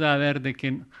que ayuda a ver de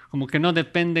que como que no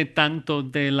depende tanto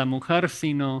de la mujer,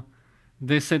 sino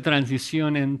de esa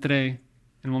transición entre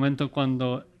el momento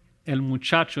cuando el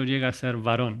muchacho llega a ser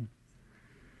varón.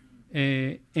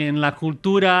 En la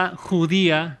cultura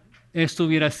judía, esto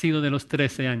hubiera sido de los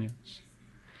 13 años.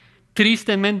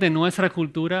 Tristemente en nuestra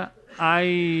cultura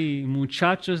hay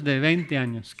muchachos de 20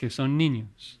 años que son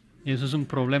niños. Y eso es un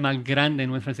problema grande en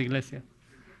nuestras iglesias.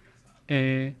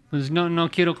 Pues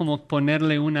no quiero como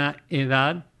ponerle una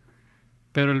edad,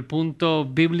 pero el punto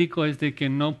bíblico es de que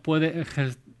no puede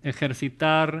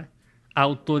ejercitar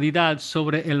autoridad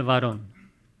sobre el varón.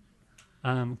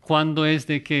 ¿Cuándo es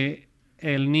de que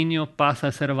el niño pasa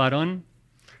a ser varón?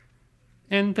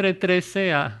 Entre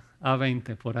 13 a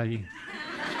 20 por allí.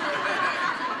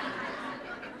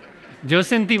 Yo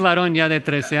sentí varón ya de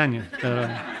 13 años, pero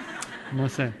no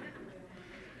sé.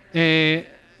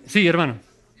 Sí, hermano.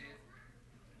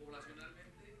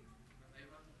 Poblacionalmente hay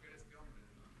más mujeres que hombres,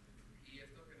 ¿no? Y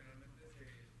esto generalmente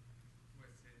se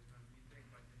transmite en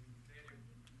cualquier ministerio.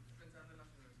 Pensando en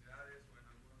las universidades o en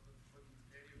algún otro tipo de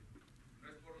ministerio, no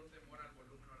es por un temor al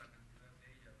volumen o a la cantidad de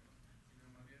ellas, ¿no? Sino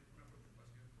más bien una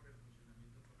preocupación por el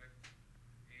funcionamiento correcto.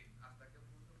 ¿Hasta qué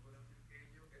punto podemos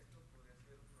decir que esto podría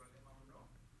ser un problema o no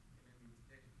en el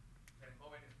ministerio? O sea, en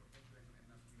jóvenes, por ejemplo, en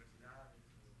las universidades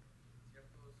o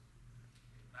ciertas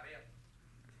tareas.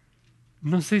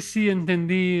 No sé si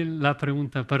entendí la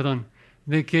pregunta, perdón.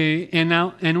 De que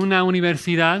en una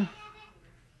universidad,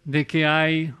 de que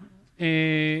hay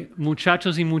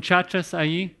muchachos y muchachas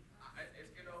ahí. Es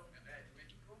que en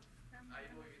México hay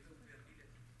movimientos estudiantiles,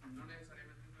 no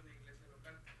necesariamente en una iglesia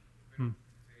local, pero Mm,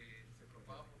 se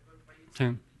propaga por todo el país sí. y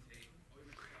obviamente se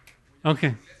apoya Ok.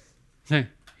 muchas iglesias. Sí.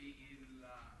 Y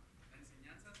la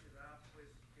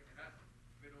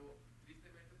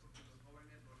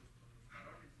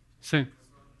Sí.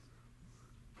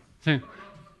 Sí.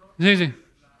 Sí, sí.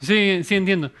 Sí, sí,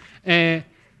 entiendo.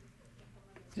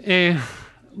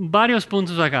 Varios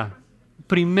puntos acá.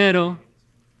 Primero,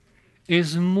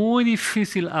 es muy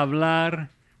difícil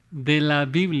hablar de la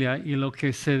Biblia y lo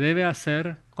que se debe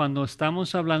hacer cuando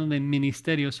estamos hablando de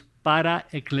ministerios para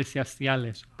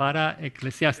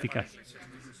eclesiásticas.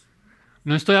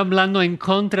 No estoy hablando en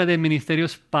contra de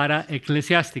ministerios para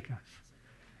eclesiásticas.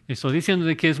 Estoy diciendo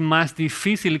de que es más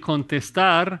difícil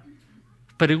contestar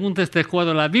preguntas de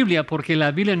acuerdo a la Biblia porque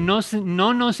la Biblia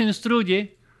no nos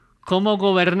instruye cómo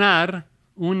gobernar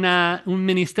un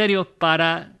ministerio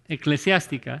para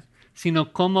eclesiástica,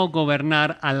 sino cómo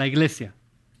gobernar a la iglesia.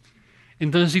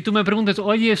 Entonces, si tú me preguntas,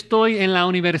 oye, estoy en una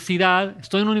universidad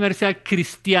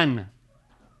cristiana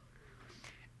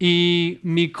y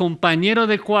mi compañero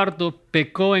de cuarto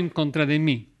pecó en contra de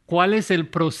mí, ¿cuál es el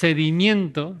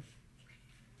procedimiento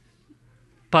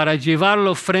para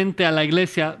llevarlo frente a la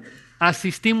iglesia?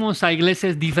 Asistimos a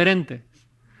iglesias diferentes.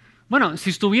 Bueno, si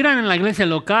estuvieran en la iglesia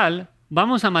local,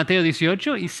 vamos a Mateo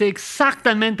 18 y sé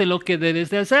exactamente lo que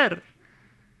debes de hacer.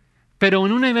 Pero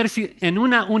en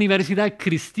una universidad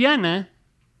cristiana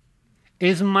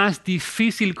es más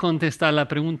difícil contestar la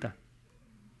pregunta.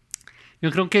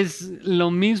 Yo creo que es lo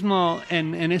mismo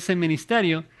en ese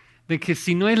ministerio, de que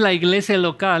si no es la iglesia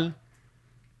local,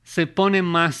 se pone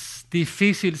más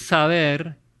difícil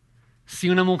saber si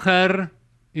una mujer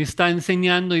está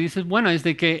enseñando y dices, bueno, es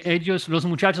de que los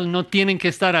muchachos no tienen que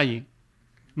estar allí.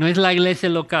 No es la iglesia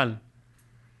local.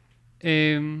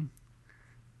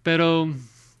 Pero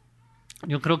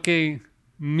yo creo que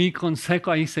mi consejo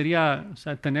ahí sería, o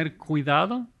sea, tener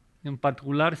cuidado, en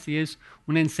particular si es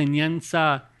una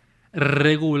enseñanza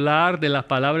regular de la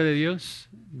palabra de Dios,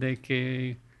 de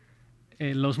que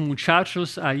los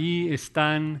muchachos ahí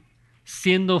están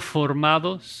siendo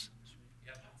formados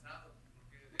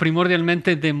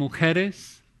primordialmente de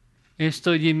mujeres.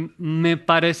 Esto me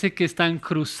parece que están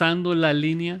cruzando la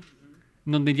línea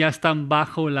donde ya están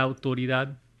bajo la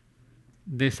autoridad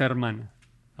de esa hermana.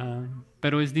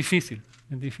 Pero es difícil,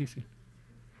 es difícil.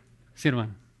 Sí,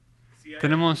 hermano.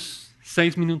 Tenemos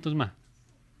 6 minutos más.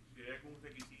 Si hay algún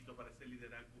requisito para ese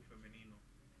liderazgo femenino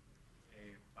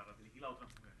para dirigir a otras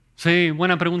mujeres. Sí,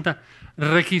 buena pregunta.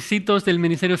 Requisitos del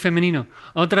ministerio femenino.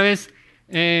 Otra vez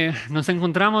nos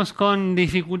encontramos con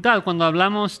dificultad cuando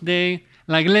hablamos de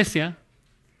la iglesia.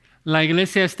 La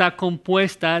iglesia está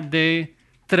compuesta de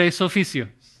 3 oficios.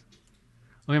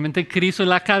 Obviamente Cristo es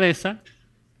la cabeza,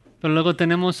 pero luego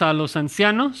tenemos a los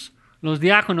ancianos, los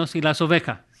diáconos y las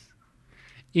ovejas.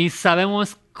 Y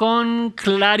sabemos con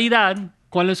claridad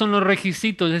cuáles son los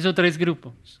requisitos de esos 3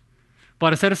 grupos.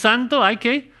 Para ser santo hay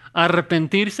que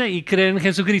arrepentirse y creer en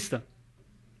Jesucristo.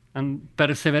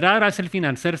 Perseverar hasta el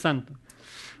final, ser santo.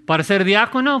 Para ser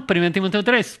diácono, 1 Timoteo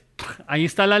 3, ahí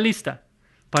está la lista.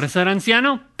 Para ser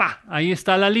anciano, ahí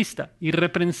está la lista,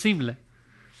 irreprensible.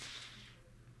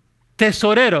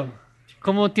 Tesorero,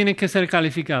 ¿cómo tiene que ser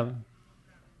calificado?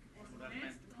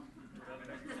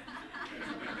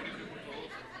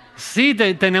 Sí,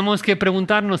 tenemos que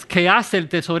preguntarnos qué hace el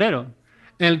tesorero.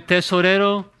 ¿El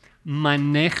tesorero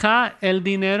maneja el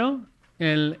dinero?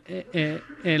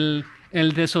 ¿El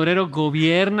tesorero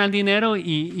gobierna el dinero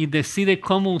y decide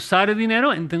cómo usar el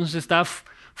dinero? Entonces está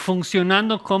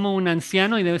funcionando como un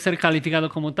anciano y debe ser calificado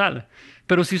como tal.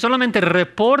 Pero si solamente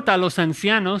reporta a los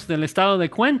ancianos del estado de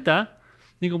cuenta,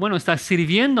 digo, bueno, está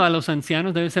sirviendo a los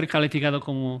ancianos, debe ser calificado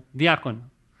como diácono.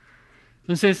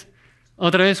 Entonces,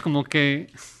 otra vez como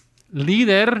que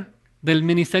líder del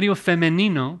ministerio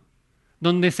femenino,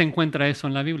 ¿dónde se encuentra eso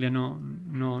en la Biblia?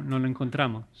 No lo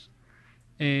encontramos.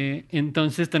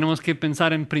 Entonces tenemos que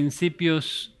pensar en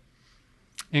principios,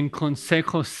 en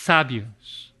consejos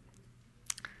sabios.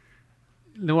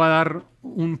 Le voy a dar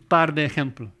un par de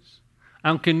ejemplos.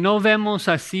 Aunque no vemos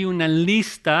así una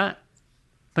lista,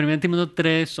 1 Timoteo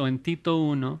 3 o en Tito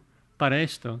 1, para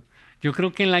esto, yo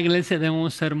creo que en la iglesia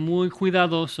debemos ser muy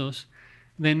cuidadosos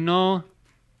de no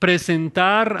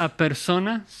presentar a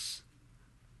personas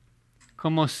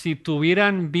como si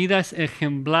tuvieran vidas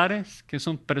ejemplares, que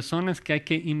son personas que hay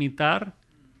que imitar,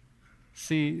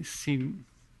 si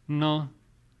no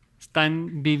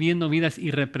están viviendo vidas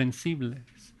irreprensibles.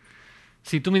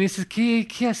 Si tú me dices,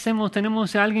 ¿qué hacemos?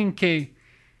 ¿Tenemos a alguien que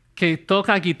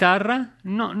toca guitarra?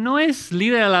 No es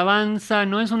líder de alabanza,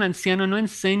 no es un anciano, no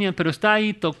enseña, pero está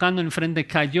ahí tocando enfrente,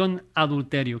 cayó en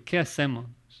adulterio. ¿Qué hacemos?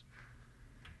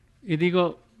 Y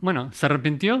digo, bueno, ¿se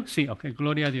arrepintió? Sí, ok,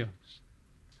 gloria a Dios.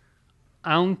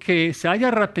 Aunque se haya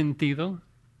arrepentido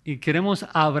y queremos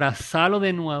abrazarlo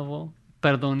de nuevo,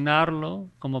 perdonarlo,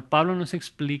 como Pablo nos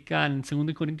explica en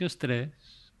 2 Corintios 3,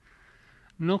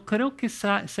 no creo que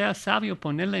sea sabio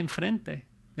ponerla enfrente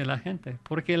de la gente,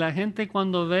 porque la gente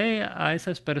cuando ve a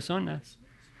esas personas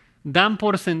dan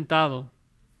por sentado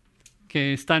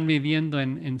que están viviendo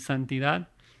en santidad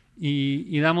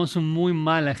y damos un muy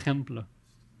mal ejemplo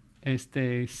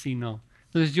si no.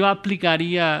 Entonces yo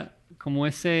aplicaría como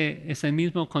ese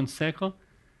mismo consejo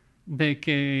de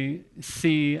que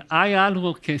si hay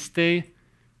algo que esté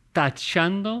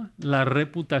tachando la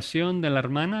reputación de la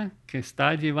hermana que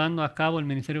está llevando a cabo el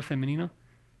ministerio femenino,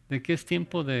 de que es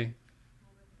tiempo de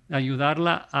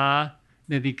ayudarla a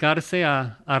dedicarse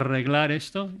a arreglar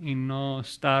esto y no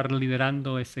estar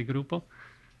liderando ese grupo.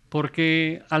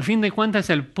 Porque al fin de cuentas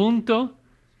el punto,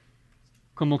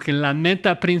 como que la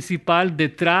meta principal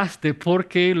detrás de por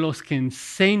qué los que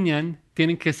enseñan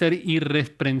tienen que ser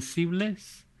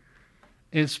irreprensibles,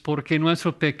 es porque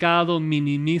nuestro pecado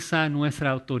minimiza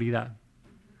nuestra autoridad.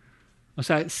 O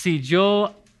sea, si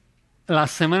yo la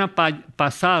semana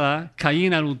pasada caí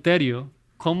en adulterio,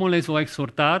 ¿cómo les voy a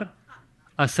exhortar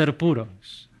a ser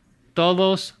puros?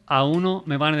 Todos a uno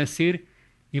me van a decir,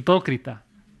 hipócrita.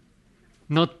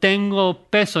 No tengo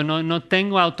peso, no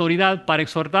tengo autoridad para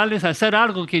exhortarles a hacer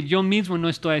algo que yo mismo no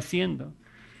estoy haciendo.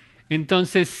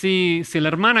 Entonces, si la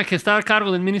hermana que está a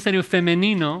cargo del ministerio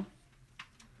femenino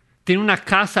tiene una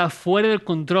casa fuera de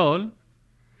control,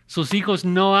 sus hijos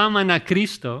no aman a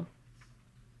Cristo,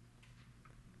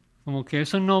 como que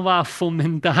eso no va a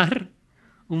fomentar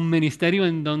un ministerio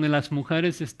en donde las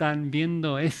mujeres están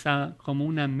viendo esa como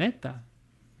una meta,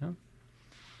 ¿no?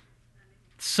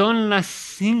 Son las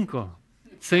 5.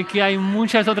 Sé que hay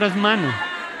muchas otras manos.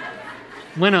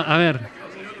 Bueno, a ver.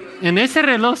 En ese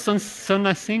reloj son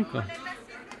las 5.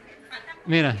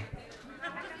 Mira.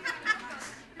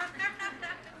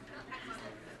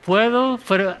 ¿Puedo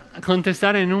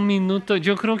contestar en un minuto?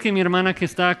 Yo creo que mi hermana que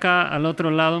está acá al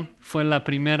otro lado fue la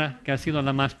primera que ha sido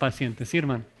la más paciente. Sí,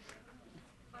 hermano.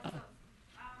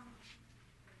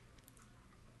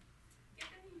 ¿Qué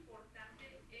tan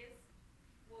importante es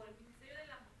por el ministerio de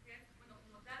la mujer? Bueno,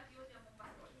 como tal, Dios llamó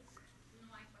pastores,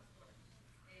 no hay pastores.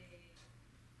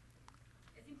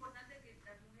 Es importante que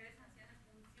las mujeres ancianas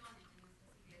funcionen en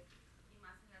nuestras iglesias y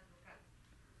más en las locales.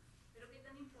 Pero qué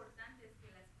tan importante es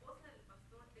que la esposa del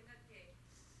pastor tenga que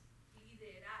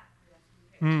liderar a las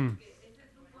mujeres. Porque ese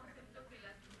es un concepto que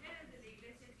las mujeres de la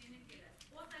iglesia tienen, que la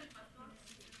esposa del pastor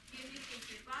tiene que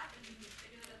llevar el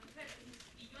ministerio de las mujeres.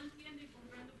 Y yo entiendo y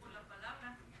comprendo por la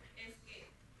palabra es que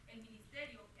el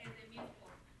ministerio es de mi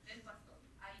esposa, del pastor.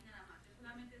 Ahí nada más. Yo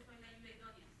solamente soy la ayuda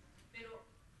idónea. Pero,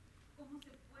 ¿cómo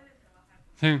se puede trabajar con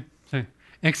Sí, sí.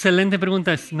 Excelente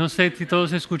pregunta. No sé si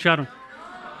todos escucharon.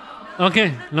 Ok,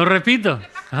 lo repito.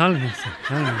 Cálmense.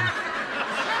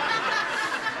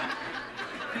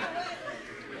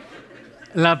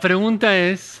 La pregunta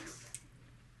es,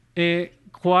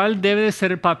 ¿cuál debe de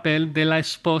ser el papel de la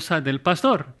esposa del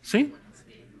pastor? ¿Sí?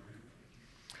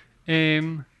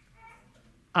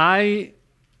 Hay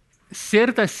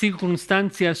ciertas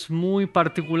circunstancias muy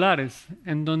particulares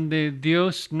en donde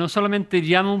Dios no solamente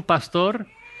llama a un pastor,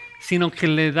 sino que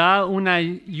le da una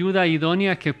ayuda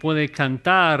idónea que puede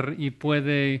cantar y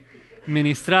puede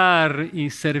ministrar y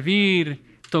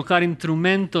servir, tocar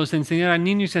instrumentos, enseñar a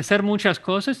niños y hacer muchas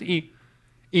cosas y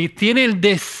tiene el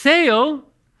deseo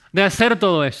de hacer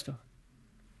todo esto.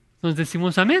 Entonces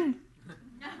decimos amén.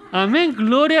 Amén,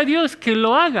 gloria a Dios que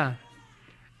lo haga.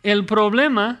 El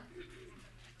problema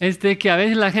es de que a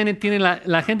veces la gente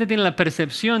tiene la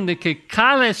percepción de que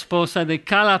cada esposa de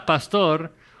cada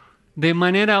pastor de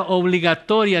manera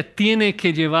obligatoria tiene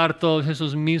que llevar todos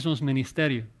esos mismos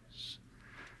ministerios.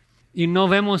 Y no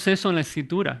vemos eso en la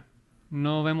escritura.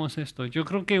 No vemos esto. Yo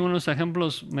creo que uno de los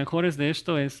ejemplos mejores de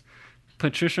esto es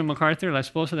Patricia MacArthur, la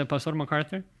esposa del pastor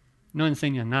MacArthur. No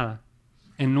enseña nada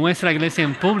en nuestra iglesia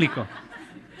en público.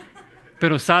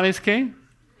 Pero ¿sabes qué?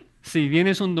 Si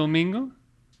vienes un domingo,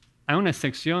 hay una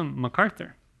sección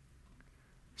MacArthur.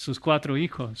 Sus 4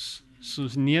 hijos,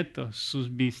 sus nietos,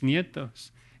 sus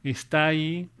bisnietos. Está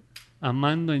ahí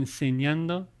amando,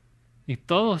 enseñando. Y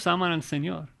todos aman al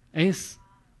Señor. Es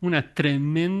un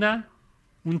tremendo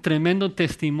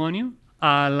testimonio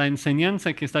a la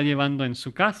enseñanza que está llevando en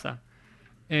su casa.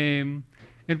 El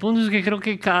punto es que creo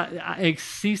que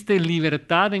existe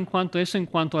libertad en cuanto a eso, en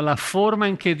cuanto a la forma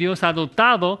en que Dios ha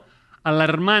adoptado a la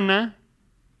hermana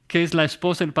que es la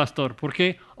esposa del pastor,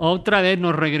 porque otra vez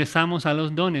nos regresamos a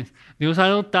los dones. Dios ha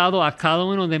adoptado a cada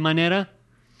uno de manera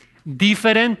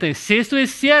diferente. Si esto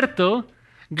es cierto,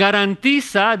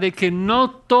 garantiza de que no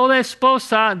toda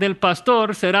esposa del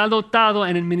pastor será adoptado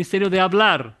en el ministerio de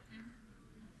hablar.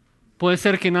 Puede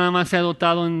ser que nada más sea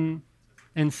adoptado en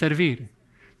servir.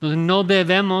 Entonces no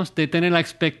debemos de tener la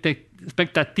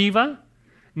expectativa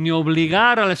ni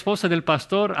obligar a la esposa del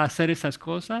pastor a hacer esas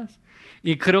cosas.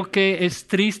 Y creo que es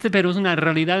triste, pero es una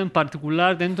realidad en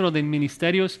particular dentro de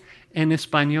ministerios en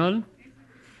español,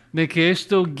 de que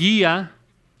esto guía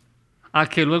a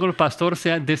que luego el pastor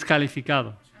sea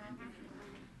descalificado.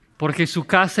 Porque su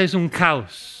casa es un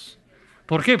caos.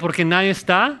 ¿Por qué? Porque nadie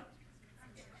está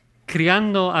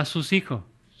criando a sus hijos.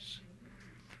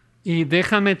 Y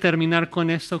déjame terminar con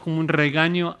esto como un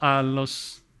regaño a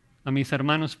mis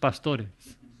hermanos pastores.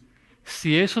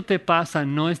 Si eso te pasa,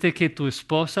 no es de que tu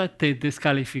esposa te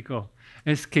descalificó,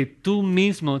 es que tú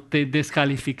mismo te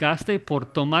descalificaste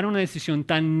por tomar una decisión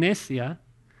tan necia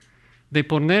de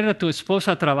poner a tu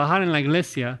esposa a trabajar en la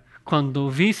iglesia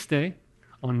cuando viste,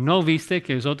 o no viste,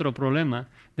 que es otro problema,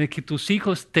 de que tus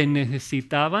hijos te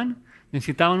necesitaban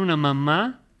una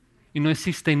mamá y no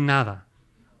existe nada.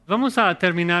 Vamos a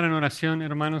terminar en oración,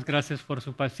 hermanos, gracias por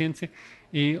su paciencia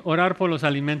y orar por los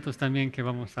alimentos también que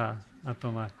vamos a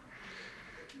tomar.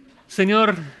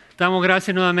 Señor, damos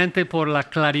gracias nuevamente por la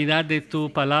claridad de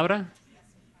tu palabra.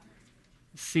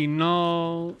 Si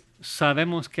no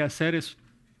sabemos qué hacer es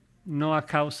no a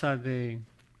causa de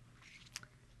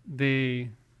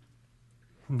que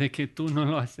tú no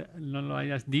lo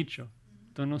hayas dicho.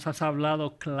 Tú nos has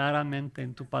hablado claramente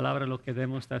en tu palabra lo que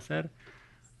debemos de hacer.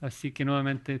 Así que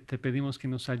nuevamente te pedimos que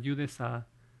nos ayudes a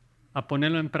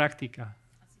ponerlo en práctica,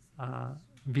 a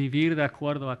vivir de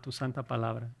acuerdo a tu santa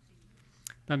palabra.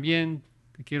 También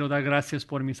te quiero dar gracias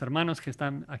por mis hermanos que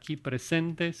están aquí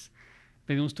presentes.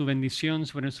 Pedimos tu bendición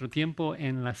sobre nuestro tiempo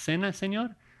en la cena,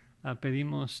 Señor.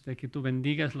 Pedimos de que tú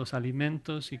bendigas los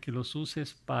alimentos y que los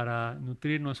uses para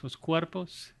nutrir nuestros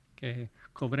cuerpos, que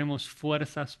cobremos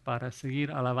fuerzas para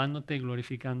seguir alabándote y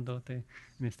glorificándote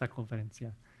en esta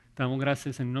conferencia. Te damos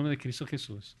gracias en el nombre de Cristo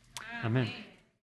Jesús. Amén.